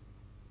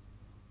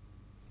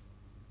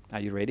 Are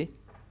you ready?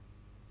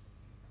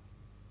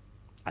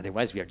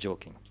 Otherwise, we are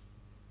joking.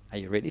 Are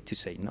you ready to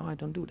say, no, I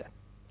don't do that?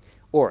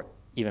 Or,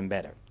 even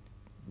better,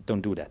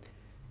 don't do that.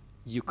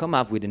 you come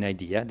up with an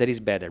idea that is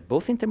better,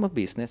 both in terms of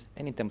business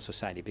and in terms of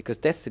society, because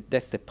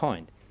that's the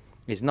point.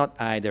 It's not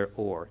either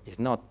or. It's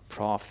not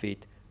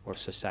profit or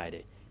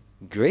society.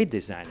 Great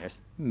designers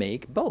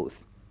make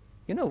both.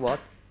 You know what?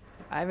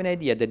 I have an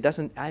idea that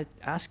doesn't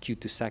ask you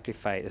to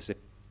sacrifice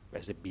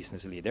as a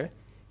business leader,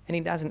 and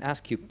it doesn't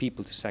ask you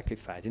people to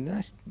sacrifice.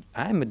 And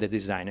I'm the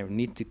designer who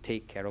need to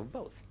take care of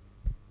both.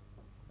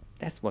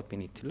 That's what we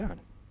need to learn.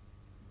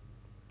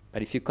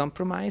 But if you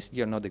compromise,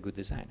 you're not a good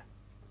designer.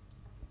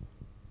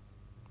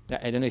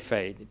 I don't know if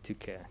I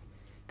took,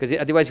 because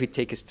otherwise we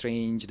take a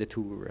strange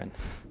detour. And